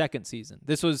for his second season.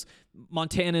 This was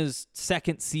Montana's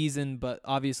second season, but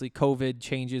obviously COVID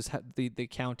changes the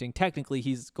counting. Technically,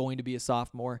 he's going to be a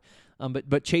sophomore,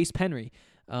 but Chase Penry,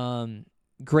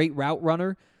 great route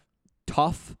runner,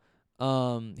 tough.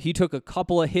 He took a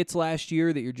couple of hits last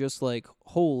year that you're just like,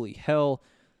 holy hell,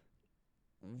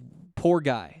 poor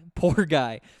guy.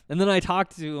 And then I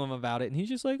talked to him about it, and he's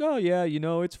just like, oh, yeah,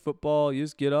 it's football. You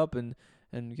just get up and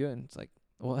good. And it's like,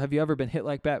 well, have you ever been hit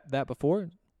like that before?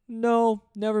 No,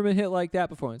 never been hit like that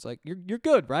before. And it's like, you're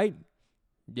good, right?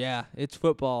 Yeah, it's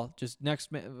football. Just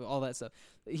next man, all that stuff.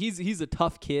 He's a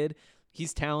tough kid.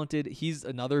 He's talented. He's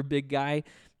another big guy.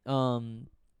 I'm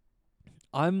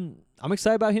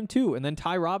excited about him too. And then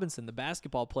Ty Robinson, the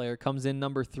basketball player, comes in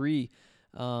number 3,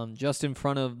 just in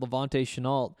front of Levante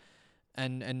Chenault.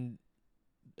 And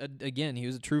again, he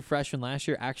was a true freshman last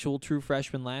year, actual true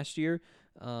freshman last year,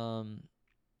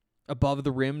 above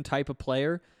the rim type of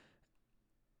player.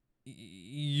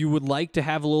 You would like to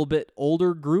have a little bit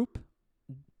older group.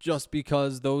 just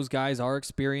because those guys are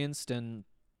experienced and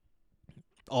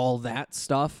all that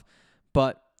stuff.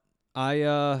 But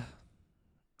I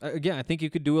think you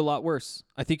could do a lot worse.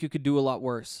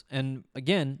 And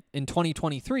again, in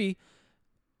 2023,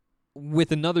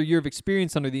 with another year of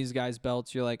experience under these guys'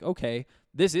 belts, you're like, okay,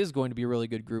 this is going to be a really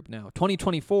good group now.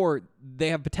 2024, they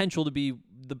have potential to be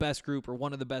the best group or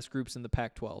one of the best groups in the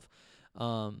Pac-12.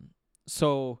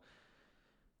 So,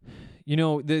 you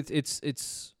know,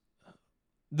 it's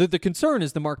the concern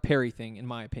is the Mark Perry thing, in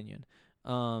my opinion,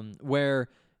 where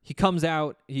he comes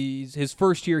out, his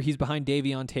first year, he's behind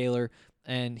Davion Taylor,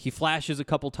 and he flashes a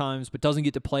couple times, but doesn't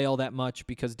get to play all that much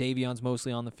because Davion's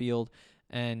mostly on the field.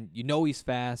 And you know he's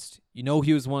fast. You know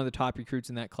he was one of the top recruits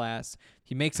in that class.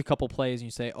 He makes a couple plays, and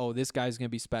you say, oh, this guy's going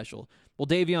to be special. Well,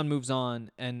 Davion moves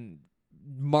on, and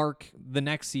Mark, the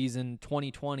next season,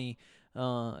 2020,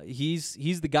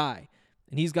 he's the guy,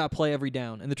 and he's got to play every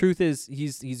down. And the truth is,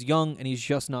 he's young, and he's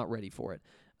just not ready for it.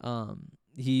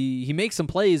 He makes some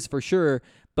plays for sure,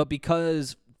 but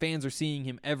because fans are seeing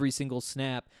him every single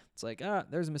snap, it's like,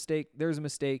 there's a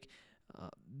mistake.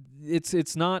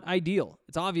 It's not ideal.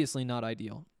 It's obviously not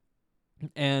ideal.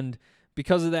 And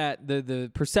because of that, the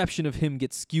perception of him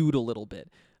gets skewed a little bit.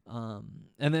 And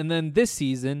then this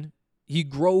season, he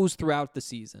grows throughout the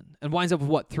season and winds up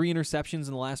with, 3 interceptions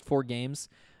in the last 4 games?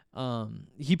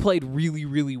 He played really,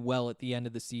 really well at the end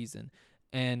of the season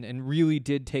and really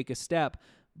did take a step.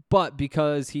 But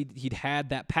because he'd had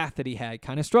that path that he had,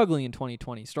 kind of struggling in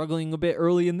 2020, struggling a bit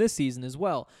early in this season as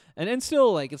well, and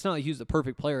still, like, it's not like he was the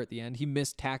perfect player at the end. He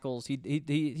missed tackles.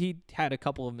 He had a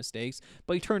couple of mistakes,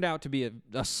 but he turned out to be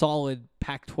a solid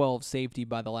Pac-12 safety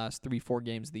by the last 3-4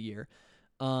 games of the year.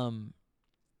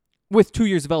 With 2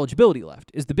 years of eligibility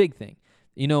left is the big thing.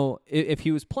 You know, if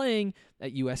he was playing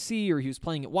at USC or he was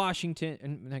playing at Washington,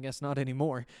 and I guess not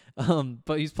anymore,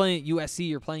 but he's playing at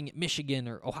USC or playing at Michigan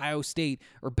or Ohio State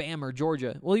or Bama or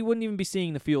Georgia, well, he wouldn't even be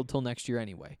seeing the field till next year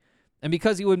anyway. And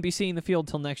because he wouldn't be seeing the field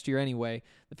till next year anyway,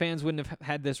 the fans wouldn't have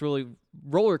had this really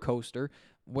roller coaster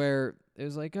where it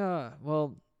was like,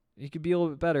 well, he could be a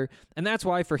little bit better. And that's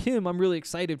why for him, I'm really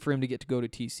excited for him to get to go to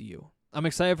TCU. I'm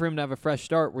excited for him to have a fresh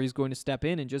start where he's going to step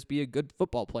in and just be a good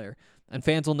football player. And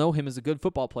fans will know him as a good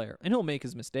football player. And he'll make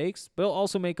his mistakes, but he'll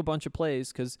also make a bunch of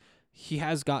plays because he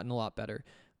has gotten a lot better.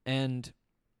 And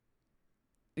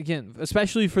again,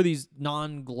 especially for these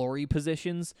non-glory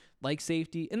positions like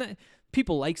safety, and that,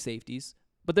 people like safeties,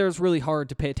 but they're really hard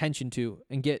to pay attention to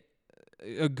and get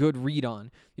a good read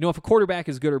on. You know, if a quarterback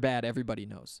is good or bad, everybody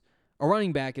knows. A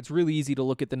running back, it's really easy to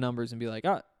look at the numbers and be like,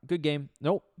 good game.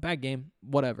 Nope, bad game.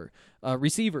 Whatever.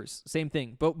 Receivers, same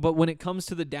thing. But when it comes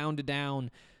to the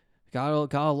down-to-down,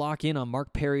 gotta lock in on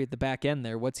Mark Perry at the back end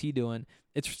there. What's he doing?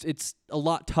 It's a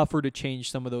lot tougher to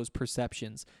change some of those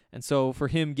perceptions. And so for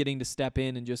him getting to step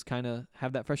in and just kind of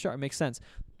have that fresh start, it makes sense.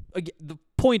 Again, the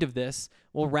point of this,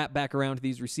 we'll wrap back around to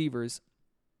these receivers.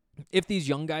 If these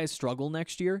young guys struggle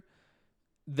next year,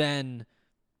 then,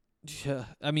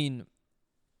 I mean,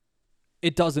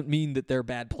 it doesn't mean that they're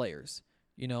bad players,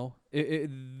 you know?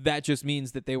 That just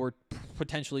means that they were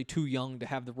potentially too young to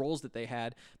have the roles that they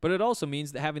had, but it also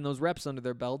means that having those reps under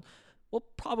their belt will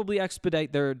probably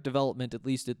expedite their development at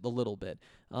least a little bit.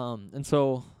 And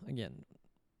so, again,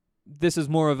 this is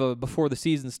more of a before the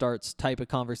season starts type of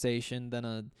conversation than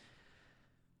a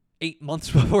 8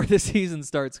 months before the season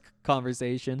starts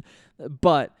conversation.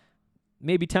 But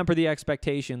maybe temper the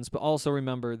expectations, but also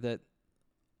remember that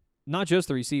not just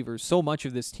the receivers, so much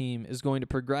of this team is going to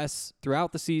progress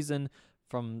throughout the season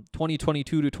from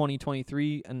 2022 to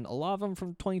 2023, and a lot of them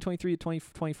from 2023 to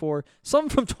 2024, some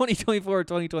from 2024 to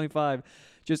 2025,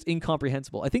 just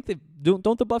incomprehensible. I think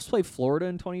don't the Buffs play Florida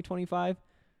in 2025?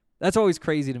 That's always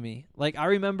crazy to me. Like, I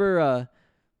remember,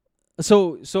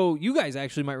 so you guys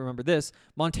actually might remember this.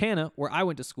 Montana, where I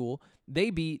went to school,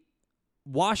 they beat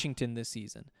Washington this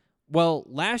season. Well,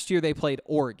 last year they played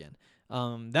Oregon.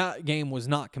 That game was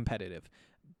not competitive.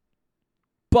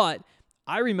 But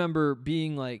I remember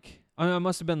being like, I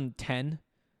must have been 10,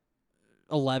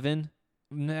 11.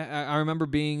 I remember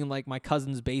being in like my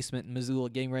cousin's basement in Missoula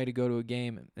getting ready to go to a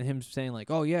game and him saying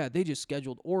like, oh yeah, they just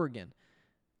scheduled Oregon.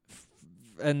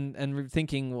 And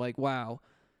thinking like, wow,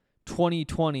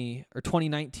 2020 or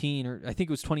 2019, or I think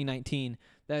it was 2019,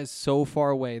 that is so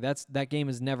far away. That game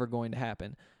is never going to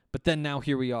happen. But then now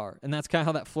here we are. And that's kind of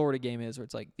how that Florida game is, where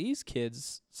it's like these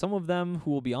kids, some of them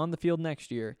who will be on the field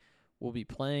next year will be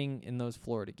playing in those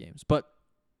Florida games. But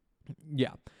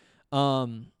yeah.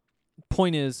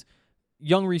 Point is,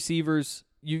 young receivers,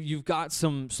 you've got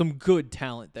some good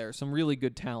talent there, some really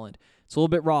good talent. It's a little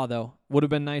bit raw, though. Would have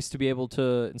been nice to be able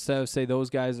to, instead of say those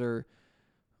guys are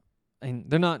and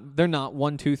they're not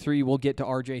 1, 2, 3. We'll get to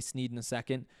RJ Sneed in a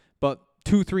second, but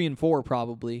 2, 3, and 4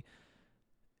 probably.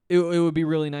 It would be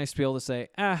really nice to be able to say,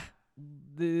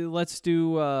 let's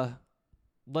do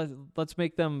let's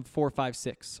make them 4, 5,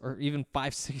 6, or even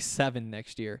 5, 6, 7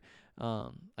 next year.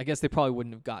 I guess they probably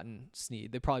wouldn't have gotten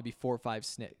Sneed. They'd probably be 4, 5,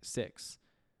 6,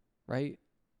 right?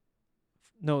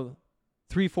 No,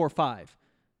 3, 4, 5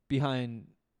 behind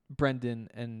Brendan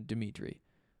and Dimitri.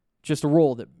 Just a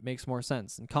role that makes more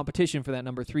sense and competition for that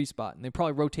number 3 spot. And they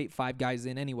probably rotate 5 guys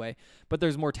in anyway, but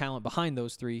there's more talent behind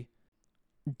those 3.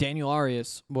 Daniel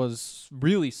Arias was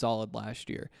really solid last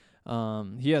year.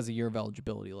 He has a year of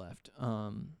eligibility left.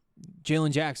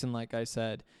 Jalen Jackson, like I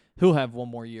said, he'll have 1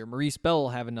 more year. Maurice Bell will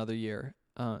have another year.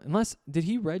 Did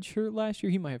he redshirt last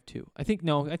year? He might have 2. I think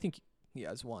he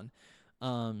has 1.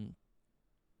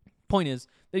 Point is,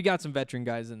 they got some veteran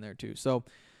guys in there too. So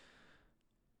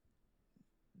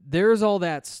there's all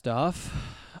that stuff.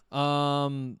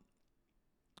 Let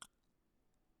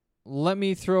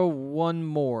me throw one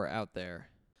more out there.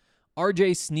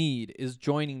 RJ Sneed is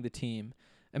joining the team.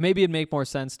 And maybe it'd make more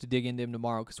sense to dig into him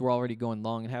tomorrow because we're already going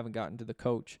long and haven't gotten to the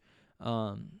coach,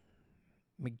 McGagan.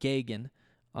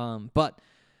 But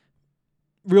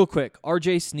real quick,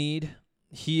 RJ Sneed,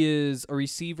 he is a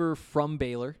receiver from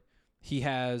Baylor. He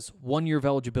has 1 year of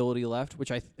eligibility left,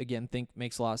 which I, again, think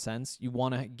makes a lot of sense. You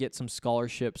want to get some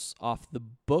scholarships off the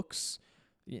books.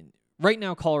 Right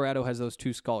now, Colorado has those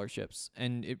 2 scholarships,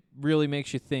 and it really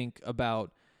makes you think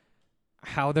about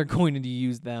how they're going to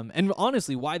use them, and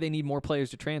honestly, why they need more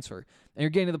players to transfer. And you're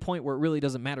getting to the point where it really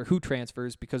doesn't matter who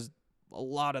transfers because a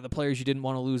lot of the players you didn't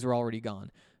want to lose are already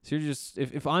gone. So you're just,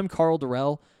 if I'm Karl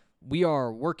Dorrell, we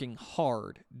are working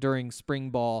hard during spring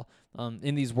ball,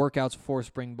 in these workouts before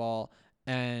spring ball,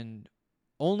 and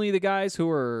only the guys who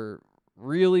are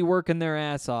really working their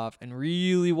ass off and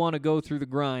really want to go through the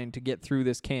grind to get through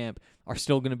this camp are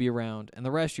still going to be around, and the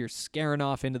rest you're scaring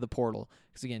off into the portal.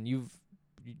 Because again, you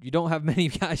don't have many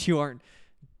guys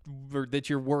that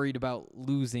you're worried about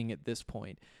losing at this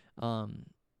point. And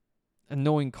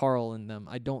knowing Karl and them,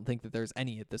 I don't think that there's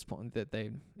any at this point that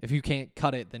if you can't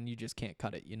cut it, then you just can't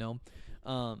cut it,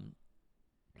 The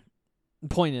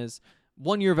point is,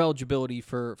 1 year of eligibility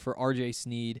for RJ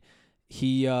Sneed.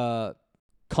 He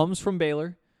comes from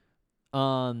Baylor.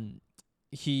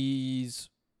 He's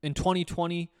in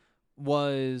 2020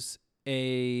 was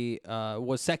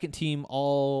second team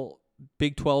all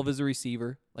Big 12 as a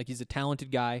receiver. Like, he's a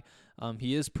talented guy.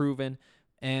 He is proven,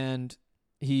 and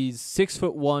he's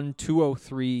 6'1",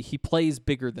 203. He plays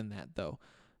bigger than that, though.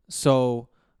 So,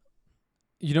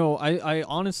 I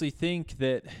honestly think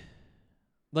that,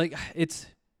 like, it's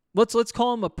let's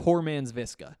call him a poor man's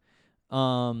Viska.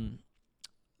 The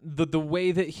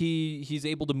way that he's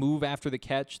able to move after the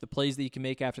catch, the plays that he can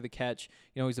make after the catch.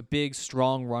 He's a big,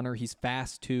 strong runner. He's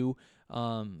fast too.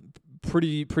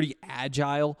 Pretty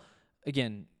agile.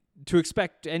 Again, to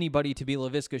expect anybody to be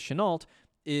Laviska Shenault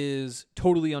is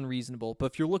totally unreasonable.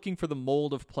 But if you're looking for the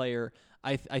mold of player,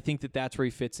 I think that that's where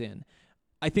he fits in.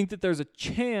 I think that there's a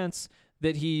chance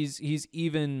that he's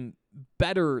even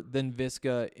better than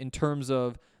Viska in terms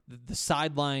of the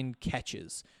sideline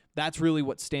catches. That's really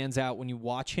what stands out when you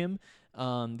watch him.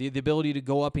 The ability to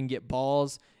go up and get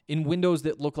balls in windows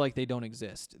that look like they don't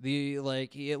exist.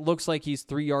 It looks like he's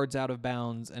 3 yards out of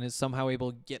bounds and is somehow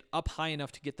able to get up high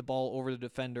enough to get the ball over the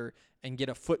defender and get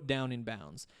a foot down in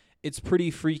bounds. It's pretty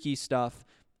freaky stuff.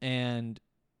 And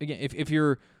again, if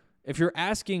you're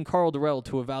asking Karl Dorrell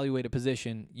to evaluate a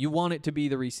position, you want it to be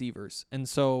the receivers. And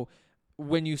so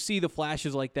when you see the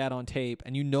flashes like that on tape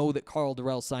and you know that Karl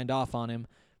Dorrell signed off on him,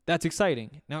 that's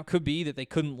exciting. Now, it could be that they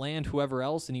couldn't land whoever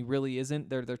else and he really isn't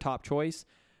their top choice.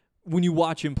 When you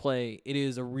watch him play, it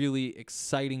is a really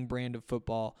exciting brand of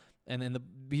football. And then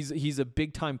he's a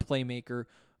big-time playmaker,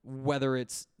 whether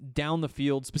it's down the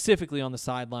field, specifically on the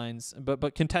sidelines,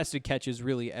 but contested catches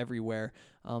really everywhere.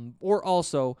 Or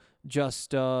also just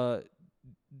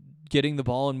getting the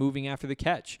ball and moving after the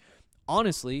catch.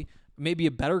 Honestly, maybe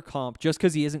a better comp just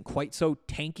because he isn't quite so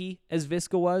tanky as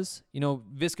Viska was.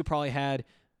 Viska probably had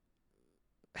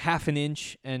half an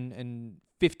inch and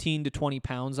 15 to 20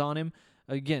 pounds on him.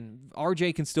 Again,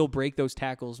 RJ can still break those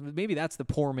tackles. Maybe that's the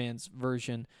poor man's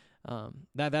version.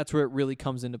 That's where it really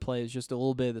comes into play, is just a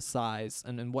little bit of the size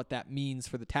and what that means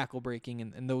for the tackle breaking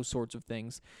and those sorts of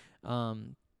things. A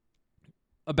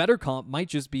better comp might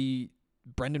just be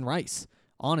Brendan Rice,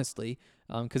 honestly,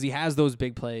 because he has those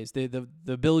big plays, the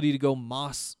ability to go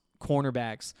moss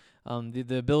cornerbacks,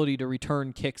 the ability to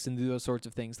return kicks and do those sorts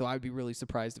of things, though I would be really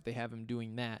surprised if they have him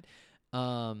doing that.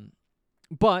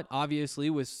 But obviously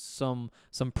with some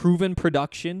proven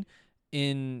production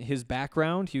in his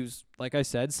background. He was, like I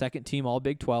said, second team all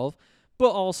Big 12,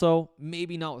 but also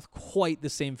maybe not with quite the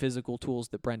same physical tools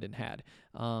that Brendan had.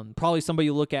 Probably somebody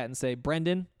you look at and say,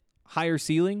 Brendan, higher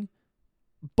ceiling,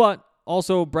 but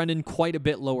also Brendan quite a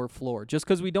bit lower floor, just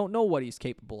because we don't know what he's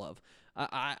capable of.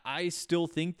 I still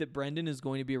think that Brendan is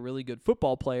going to be a really good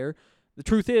football player. The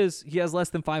truth is, he has less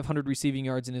than 500 receiving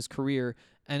yards in his career,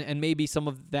 and maybe some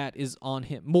of that is on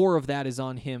him. More of that is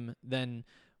on him than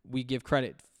we give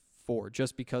credit for,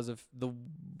 just because of the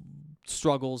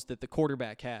struggles that the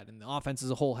quarterback had and the offense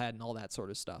as a whole had and all that sort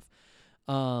of stuff.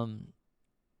 I'm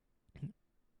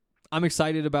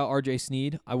excited about R.J.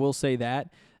 Sneed. I will say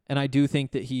that. And I do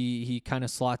think that he kind of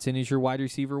slots in as your wide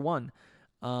receiver one,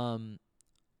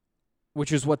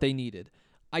 which is what they needed.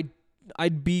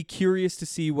 I'd be curious to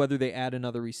see whether they add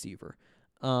another receiver.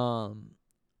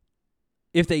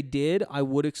 If they did, I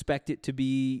would expect it to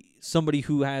be somebody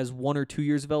who has 1 or 2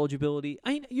 years of eligibility.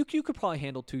 I mean, you could probably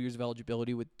handle 2 years of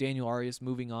eligibility with Daniel Arias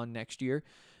moving on next year.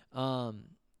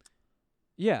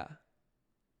 Yeah.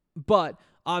 But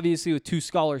obviously with 2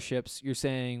 scholarships, you're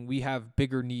saying we have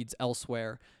bigger needs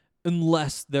elsewhere,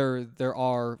 unless there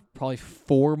are probably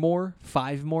 5 more.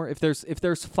 If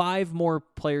there's 5 more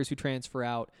players who transfer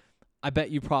out, I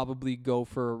bet you probably go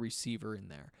for a receiver in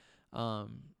there.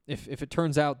 If it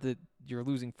turns out that you're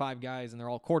losing 5 guys and they're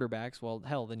all quarterbacks, well,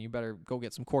 hell, then you better go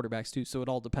get some quarterbacks too. So it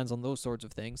all depends on those sorts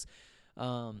of things.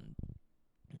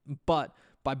 But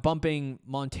by bumping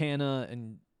Montana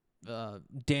and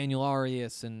Daniel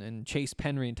Arias and Chase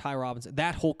Penry and Ty Robinson,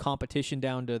 that whole competition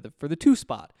down to for the 2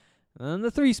 spot, and then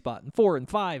the 3 spot, and 4 and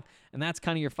 5, and that's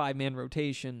kind of your 5-man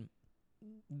rotation.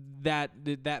 That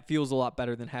feels a lot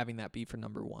better than having that be for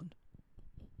number 1.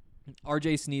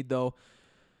 R.J. Sneed, though,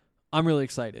 I'm really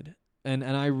excited, and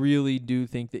I really do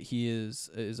think that he is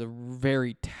a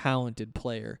very talented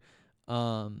player.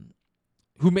 There's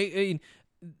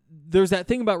that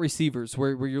thing about receivers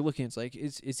where you're looking, it's like,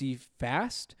 is he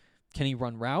fast? Can he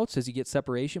run routes? Does he get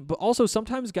separation? But also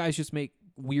sometimes guys just make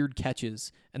weird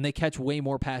catches, and they catch way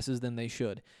more passes than they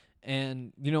should.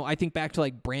 And, I think back to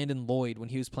like Brandon Lloyd when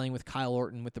he was playing with Kyle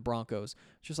Orton with the Broncos.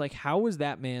 It's just like, how was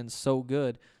that man so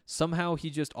good? Somehow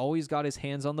he just always got his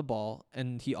hands on the ball,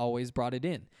 and he always brought it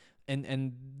in.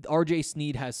 And R.J.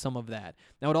 Sneed has some of that.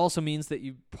 Now, it also means that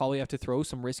you probably have to throw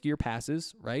some riskier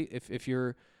passes, right? If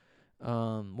you're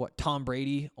Tom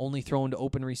Brady, only throwing to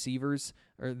open receivers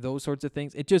or those sorts of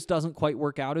things. It just doesn't quite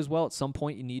work out as well. At some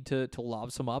point, you need to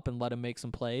lob some up and let him make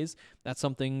some plays. That's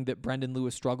something that Brendan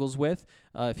Lewis struggles with.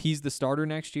 If he's the starter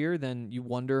next year, then you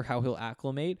wonder how he'll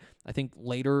acclimate. I think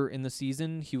later in the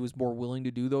season, he was more willing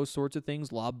to do those sorts of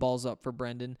things, lob balls up for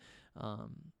Brendan,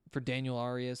 for Daniel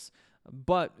Arias.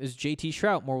 But is JT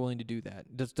Shrout more willing to do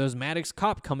that? Does Maddox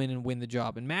Kopp come in and win the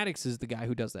job? And Maddox is the guy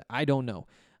who does that. I don't know.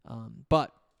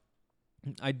 But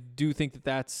I do think that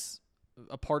that's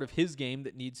a part of his game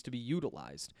that needs to be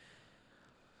utilized.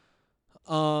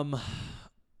 So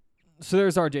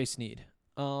there's R.J. Sneed.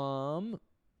 Let's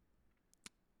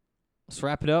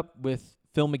wrap it up with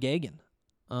Phil McGagan,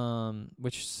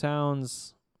 which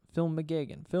sounds Phil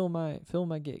McGagan.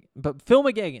 But Phil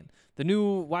McGagan, the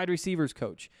new wide receivers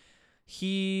coach,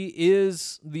 he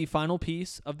is the final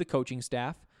piece of the coaching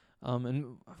staff.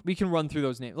 And we can run through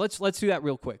those names. Let's do that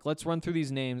real quick. Let's run through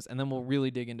these names, and then we'll really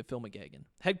dig into Phil McGagan.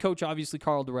 Head coach, obviously,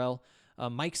 Carl Durrell.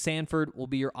 Mike Sanford will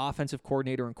be your offensive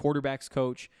coordinator and quarterbacks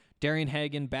coach. Darian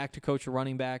Hagan back to coach your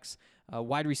running backs.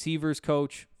 Wide receivers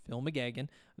coach, Phil McGagan.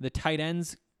 The tight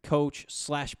ends coach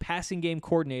 / passing game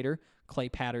coordinator, Clay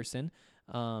Patterson.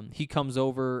 He comes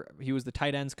over. He was the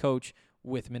tight ends coach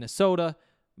with Minnesota.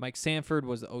 Mike Sanford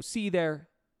was the OC there,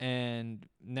 and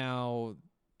now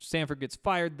Sanford gets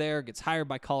fired there, gets hired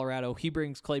by Colorado. He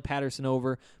brings Clay Patterson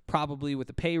over, probably with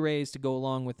a pay raise to go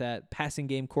along with that passing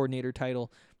game coordinator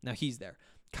title. Now he's there.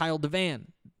 Kyle Devan,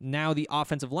 now the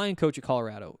offensive line coach at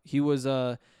Colorado. He was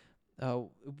they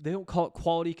don't call it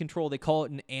quality control, they call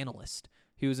it an analyst.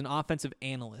 He was an offensive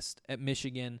analyst at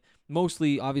Michigan,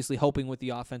 mostly obviously helping with the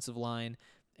offensive line,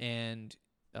 and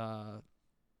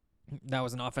that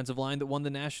was an offensive line that won the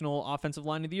National Offensive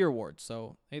Line of the Year award.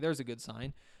 So, hey, there's a good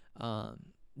sign.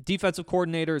 Defensive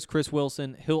coordinator is Chris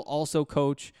Wilson. He'll also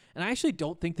coach, and I actually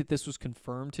don't think that this was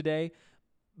confirmed today,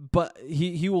 but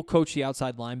he will coach the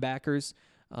outside linebackers.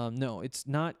 No, it's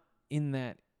not in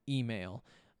that email.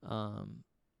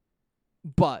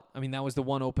 But, I mean, that was the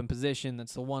one open position.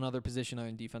 That's the one other position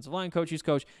on defensive line coach he's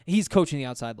coached. He's coaching the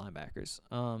outside linebackers.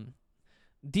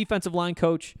 Defensive line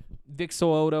coach, Vic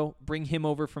So'oto, bring him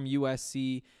over from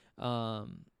USC.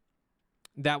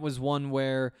 That was one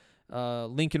where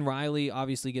Lincoln Riley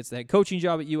obviously gets the head coaching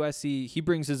job at USC. He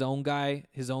brings his own guy,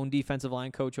 his own defensive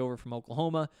line coach over from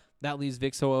Oklahoma. That leaves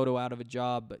Vic So'oto out of a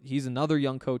job, but he's another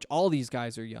young coach. All these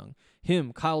guys are young.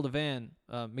 Him, Kyle Devan,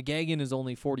 McGagan is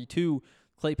only 42.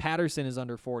 Clay Patterson is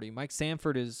under 40. Mike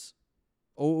Sanford is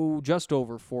just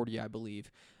over 40, I believe.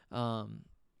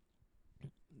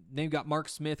 They've got Mark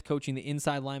Smith coaching the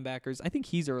inside linebackers. I think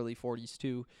he's early 40s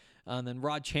too. And then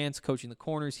Rod Chance coaching the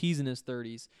corners. He's in his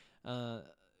 30s.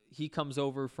 He comes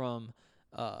over from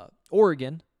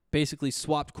Oregon, basically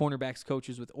swapped cornerbacks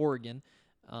coaches with Oregon.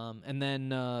 And then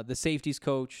the safeties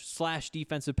coach /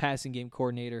 defensive passing game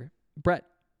coordinator, Brett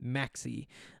Maxey,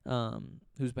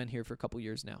 who's been here for a couple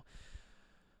years now.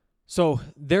 So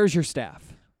there's your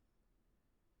staff.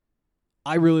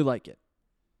 I really like it.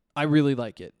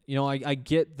 You know, I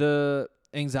get the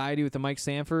anxiety with the Mike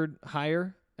Sanford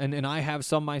hire, and I have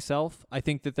some myself. I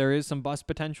think that there is some bust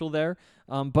potential there,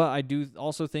 but I do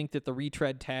also think that the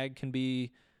retread tag can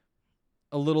be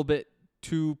a little bit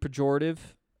too pejorative.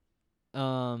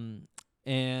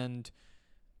 And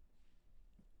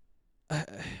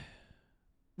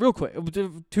real quick,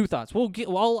 2 thoughts.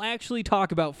 I'll actually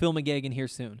talk about Phil McGagan here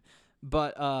soon,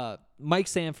 but Mike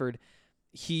Sanford,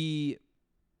 he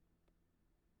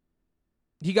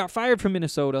got fired from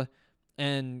Minnesota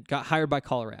and got hired by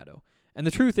Colorado. And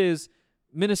the truth is,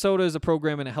 Minnesota is a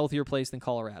program in a healthier place than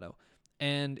Colorado.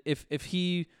 And if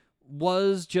he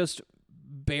was just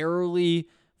barely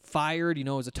fired, you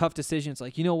know, it was a tough decision. It's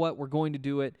like, you know what, we're going to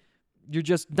do it. You're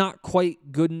just not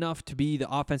quite good enough to be the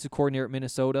offensive coordinator at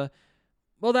Minnesota.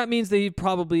 Well, that means that he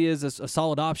probably is a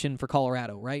solid option for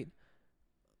Colorado, right?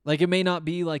 Like, it may not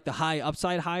be like the high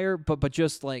upside hire, but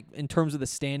just like in terms of the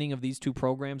standing of these two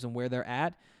programs and where they're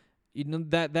at, you know,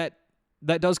 that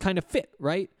does kind of fit,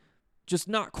 right? Just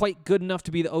not quite good enough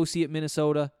to be the OC at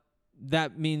Minnesota.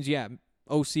 That means, yeah,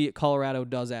 OC at Colorado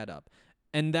does add up.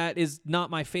 And that is not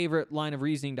my favorite line of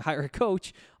reasoning to hire a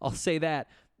coach. I'll say that.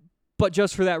 But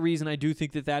just for that reason, I do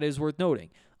think that is worth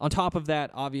noting. On top of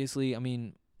that, obviously, I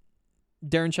mean,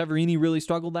 Darren Chiaverini really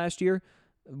struggled last year.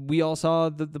 We all saw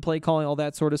the play calling, all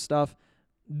that sort of stuff.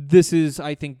 This is,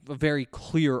 I think, a very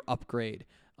clear upgrade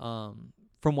from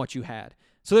what you had.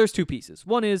 So there's 2 pieces.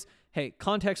 One is, hey,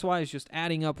 context-wise, just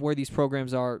adding up where these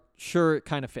programs are, sure, it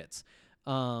kind of fits.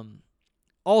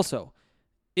 Also,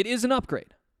 it is an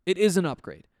upgrade.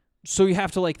 So you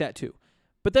have to like that too.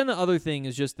 But then the other thing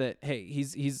is just that, hey,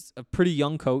 he's a pretty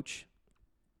young coach.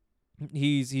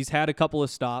 He's had a couple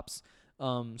of stops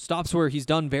where he's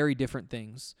done very different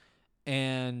things,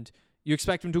 and you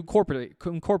expect him to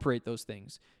incorporate those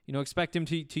things. You know, expect him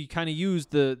to kind of use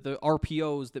the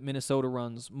RPOs that Minnesota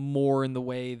runs more in the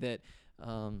way that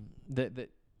that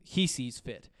he sees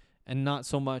fit, and not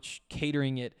so much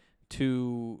catering it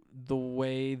to the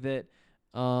way that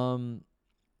why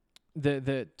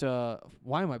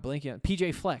am I blanking on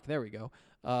PJ Fleck? There we go.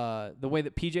 The way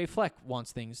that PJ Fleck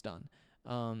wants things done.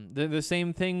 The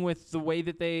same thing with the way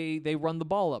that they run the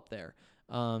ball up there.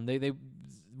 They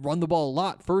run the ball a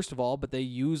lot, first of all, but they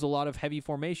use a lot of heavy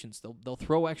formations. They'll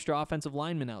throw extra offensive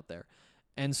linemen out there.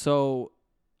 And so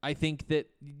I think that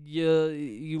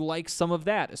you like some of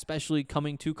that, especially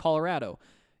coming to Colorado.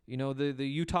 You know, the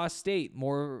Utah State,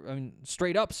 more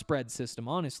straight up spread system,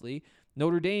 honestly.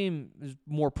 Notre Dame is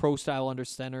more pro-style under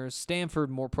center. Stanford,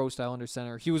 more pro-style under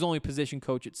center. He was only position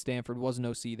coach at Stanford, wasn't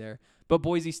OC there. But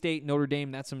Boise State, Notre Dame,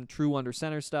 that's some true under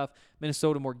center stuff.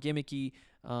 Minnesota, more gimmicky.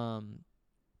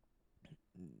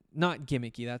 Not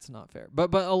gimmicky, that's not fair.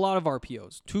 But a lot of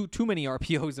RPOs. Too many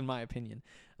RPOs, in my opinion.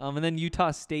 And then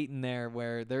Utah State in there,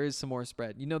 where there is some more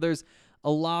spread. You know, there's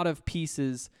a lot of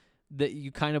pieces that you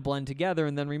kind of blend together.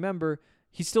 And then remember,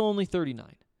 he's still only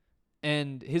 39.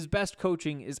 And his best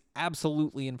coaching is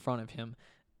absolutely in front of him.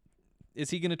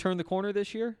 Is he going to turn the corner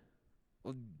this year?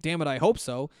 Well, damn it, I hope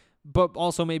so. But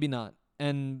also maybe not.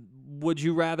 And would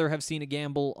you rather have seen a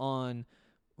gamble on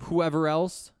whoever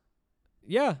else?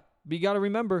 Yeah, but you got to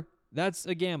remember, that's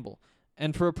a gamble.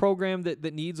 And for a program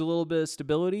that needs a little bit of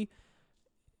stability,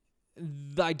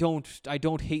 I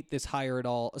don't hate this hire at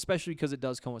all, especially because it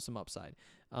does come with some upside.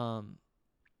 I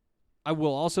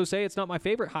will also say it's not my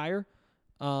favorite hire.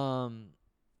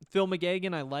 Phil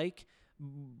McGagan, I like.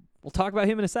 We'll talk about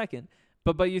him in a second.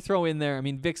 But you throw in there, I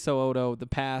mean, Vic So'oto, the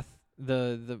path,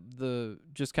 the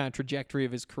just kind of trajectory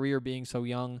of his career being so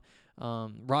young.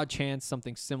 Rod Chance,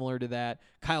 something similar to that.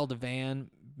 Kyle Devan,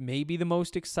 maybe the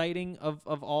most exciting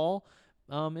of all,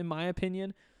 in my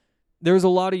opinion. There's a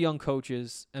lot of young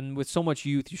coaches, and with so much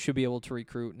youth, you should be able to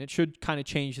recruit, and it should kind of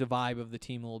change the vibe of the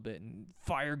team a little bit and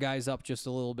fire guys up just a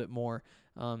little bit more.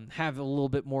 Have a little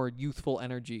bit more youthful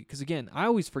energy. Because, again, I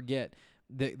always forget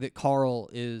that Carl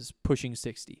is pushing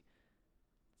 60.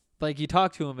 Like, you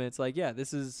talk to him, and it's like, yeah,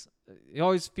 he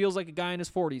always feels like a guy in his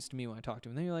 40s to me when I talk to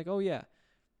him. And then you're like, oh, yeah,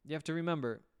 you have to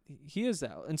remember, he is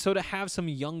that. And so to have some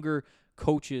younger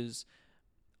coaches,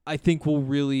 I think will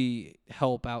really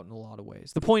help out in a lot of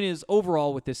ways. The point is,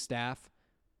 overall with this staff,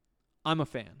 I'm a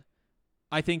fan.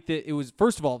 I think that it was,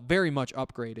 first of all, very much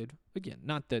upgraded. Again,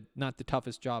 not the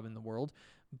toughest job in the world,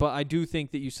 but I do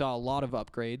think that you saw a lot of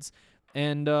upgrades.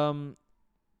 And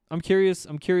I'm curious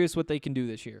what they can do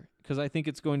this year, because I think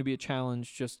it's going to be a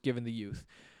challenge just given the youth.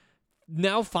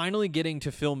 Now finally getting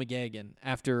to Phil McGagan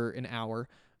after an hour.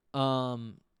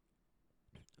 Phil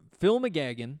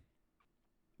McGagan,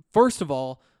 first of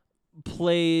all,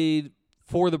 played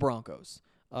for the Broncos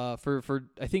for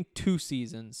I think 2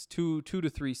 seasons, 2 to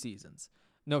 3 seasons.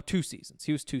 No, 2 seasons.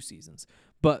 He was 2 seasons.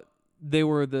 But they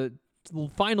were the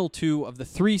final 2 of the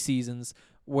 3 seasons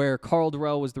where Carl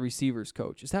Durrell was the receivers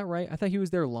coach. Is that right? I thought he was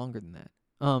there longer than that.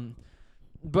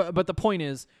 But the point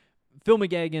is, Phil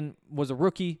McGagan was a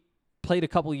rookie, played a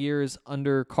couple years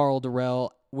under Carl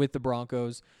Durrell with the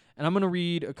Broncos. And I'm going to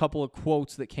read a couple of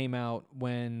quotes that came out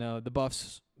when the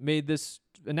Buffs made this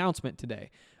announcement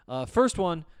today. First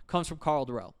one comes from Carl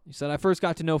Durrell. He said, I first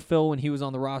got to know Phil when he was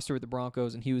on the roster with the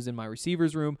Broncos and he was in my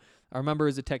receivers room. I remember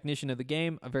as a technician of the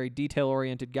game, a very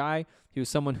detail-oriented guy. He was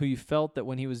someone who you felt that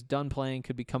when he was done playing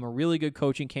could become a really good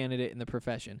coaching candidate in the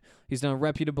profession. He's done a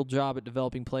reputable job at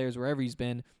developing players wherever he's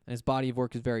been, and his body of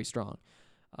work is very strong.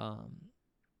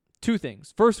 2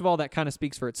 things. First of all, that kind of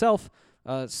speaks for itself.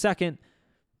 Second,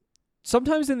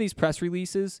 sometimes in these press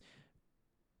releases,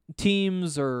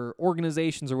 teams or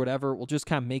organizations or whatever will just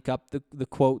kind of make up the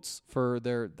quotes for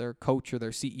their coach or their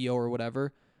CEO or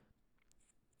whatever.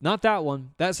 Not that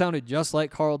one. That sounded just like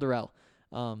Carl Durrell.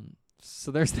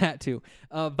 So there's that too.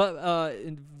 But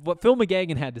what Phil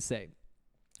McGagan had to say.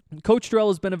 Coach Durrell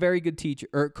has been a very good teacher,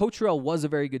 or Coach Durrell was a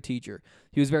very good teacher.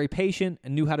 He was very patient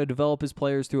and knew how to develop his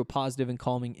players through a positive and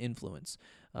calming influence.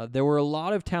 There were a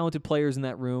lot of talented players in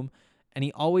that room, and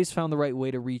he always found the right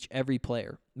way to reach every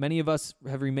player. Many of us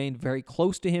have remained very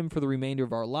close to him for the remainder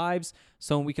of our lives,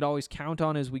 someone we could always count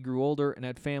on as we grew older and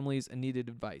had families and needed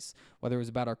advice, whether it was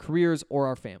about our careers or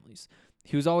our families.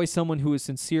 He was always someone who was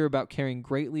sincere about caring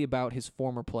greatly about his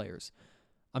former players.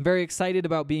 I'm very excited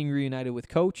about being reunited with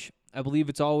Coach. I believe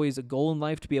it's always a goal in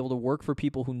life to be able to work for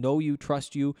people who know you,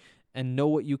 trust you, and know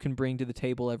what you can bring to the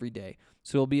table every day.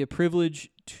 So it'll be a privilege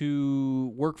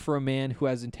to work for a man who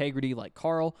has integrity like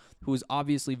Carl, who is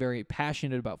obviously very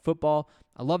passionate about football.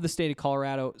 I love the state of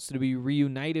Colorado, so to be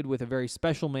reunited with a very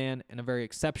special man in a very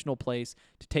exceptional place,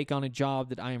 to take on a job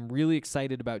that I am really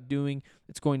excited about doing,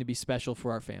 it's going to be special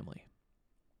for our family.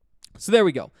 So there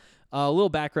we go. A little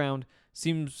background.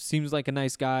 Seems like a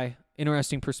nice guy.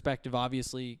 Interesting perspective,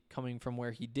 obviously, coming from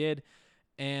where he did.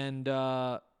 And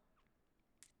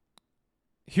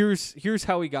here's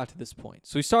how he got to this point.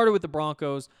 So he started with the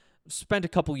Broncos, spent a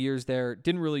couple years there,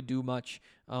 didn't really do much,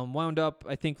 wound up,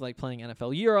 I think, like playing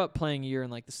NFL Europe, playing a year in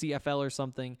like the CFL or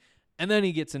something, and then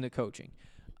he gets into coaching.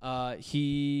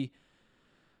 He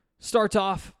starts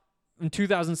off in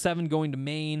 2007 going to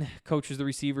Maine, coaches the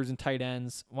receivers and tight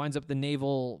ends, winds up the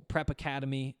Naval Prep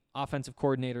Academy, offensive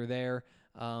coordinator there.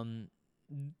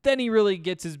 Then he really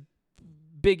gets his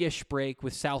big-ish break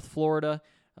with South Florida.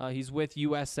 He's with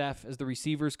USF as the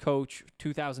receivers coach,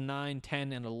 2009,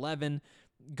 10, and 11.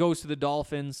 Goes to the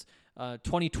Dolphins.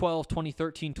 2012,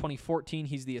 2013, 2014,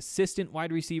 he's the assistant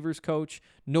wide receivers coach.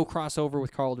 No crossover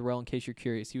with Carl Durrell, in case you're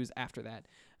curious. He was after that.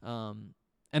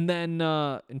 And then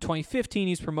in 2015,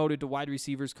 he's promoted to wide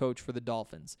receivers coach for the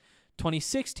Dolphins.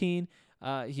 2016,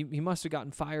 he must have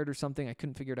gotten fired or something. I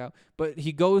couldn't figure it out. But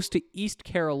he goes to East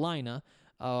Carolina,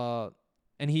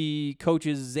 and he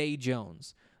coaches Zay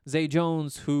Jones. Zay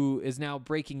Jones, who is now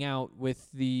breaking out with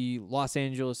the Las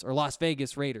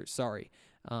Vegas Raiders,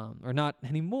 or not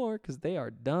anymore because they are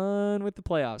done with the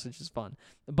playoffs, which is fun.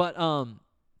 But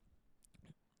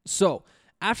so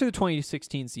after the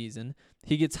 2016 season,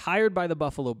 he gets hired by the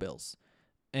Buffalo Bills,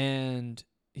 and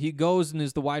he goes and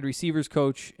is the wide receivers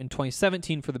coach in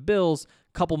 2017 for the Bills.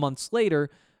 A couple months later,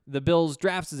 the Bills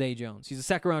drafts Zay Jones. He's a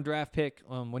second-round draft pick.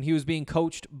 When he was being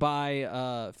coached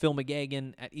by Phil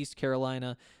McGagan at East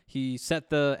Carolina, he set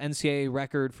the NCAA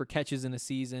record for catches in a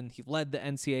season. He led the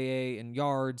NCAA in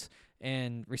yards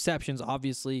and receptions,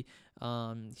 obviously.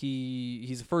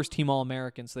 He's a first-team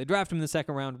All-American, so they draft him in the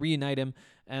second round, reunite him,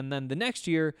 and then the next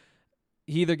year,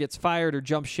 he either gets fired or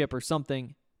jumps ship or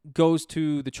something, goes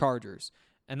to the Chargers.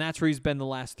 And that's where he's been the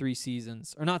last 3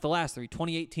 seasons. Or not the last 3,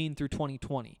 2018 through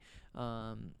 2020.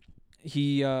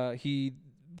 He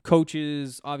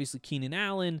coaches, obviously, Keenan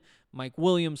Allen, Mike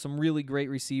Williams, some really great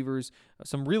receivers,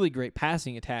 some really great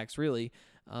passing attacks, really.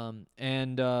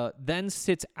 and then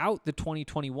sits out the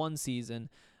 2021 season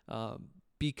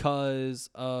because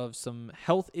of some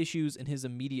health issues in his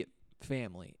immediate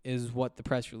family, is what the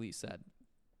press release said.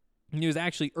 And he was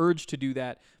actually urged to do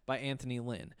that by Anthony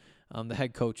Lynn, the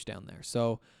head coach down there.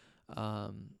 So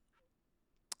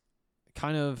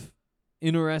kind of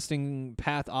interesting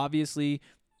path, obviously.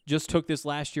 Just took this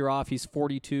last year off. He's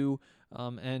 42.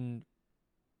 And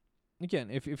again,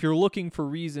 if you're looking for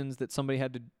reasons that somebody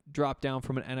had to drop down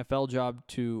from an NFL job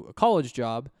to a college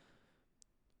job,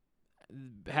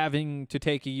 having to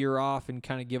take a year off and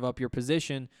kind of give up your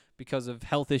position because of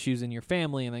health issues in your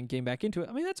family and then getting back into it,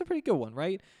 I mean, that's a pretty good one,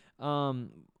 right?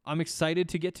 I'm excited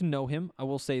to get to know him. I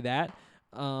will say that.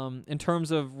 In terms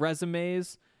of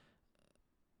resumes,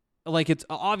 like, it's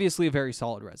obviously a very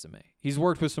solid resume. He's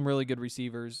worked with some really good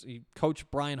receivers. He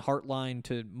coached Brian Hartline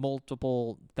to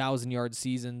multiple 1,000-yard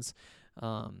seasons.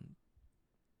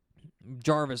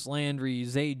 Jarvis Landry,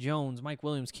 Zay Jones, Mike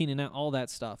Williams, Keenan Allen, all that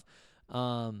stuff.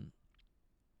 But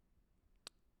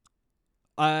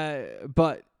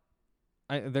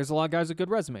there's a lot of guys with good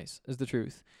resumes, is the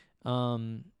truth.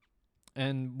 And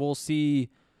we'll see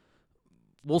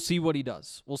what he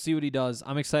does. We'll see what he does.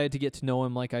 I'm excited to get to know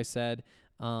him, like I said.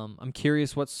 I'm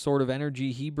curious what sort of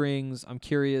energy he brings. I'm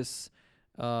curious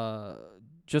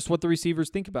just what the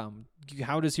receivers think about him.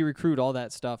 How does he recruit, all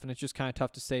that stuff. And it's just kind of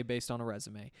tough to say based on a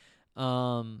resume.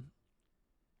 So,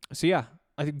 yeah,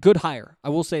 I think good hire. I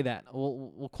will say that.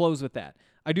 We'll close with that.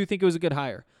 I do think it was a good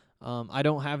hire. I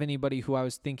don't have anybody who I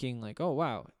was thinking like, oh,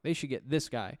 wow, they should get this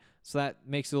guy. So that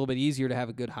makes it a little bit easier to have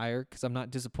a good hire because I'm not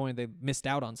disappointed they missed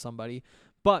out on somebody.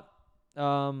 But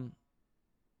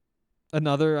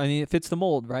it fits the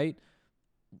mold, right?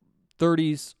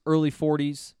 30s, early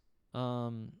 40s,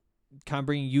 kind of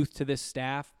bringing youth to this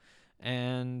staff,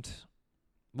 and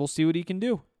we'll see what he can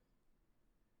do.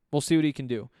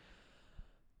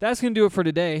 That's going to do it for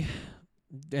today,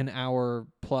 an hour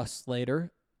plus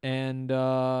later, and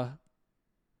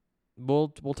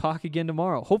we'll talk again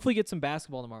tomorrow. Hopefully get some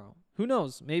basketball tomorrow. Who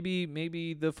knows?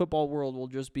 Maybe the football world will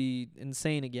just be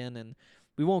insane again, and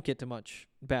we won't get to much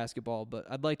basketball, but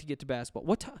I'd like to get to basketball.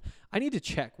 What time? I need to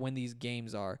check when these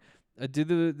games are.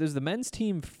 Does the men's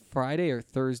team Friday or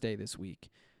Thursday this week?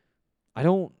 I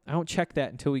don't check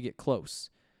that until we get close.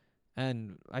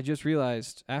 And I just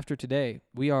realized after today,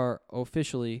 we are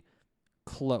officially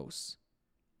close.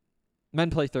 Men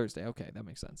play Thursday. Okay, that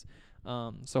makes sense.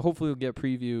 So hopefully we'll get a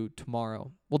preview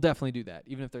tomorrow. We'll definitely do that,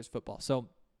 even if there's football. So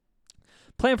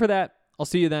plan for that. I'll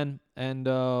see you then, and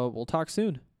we'll talk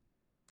soon.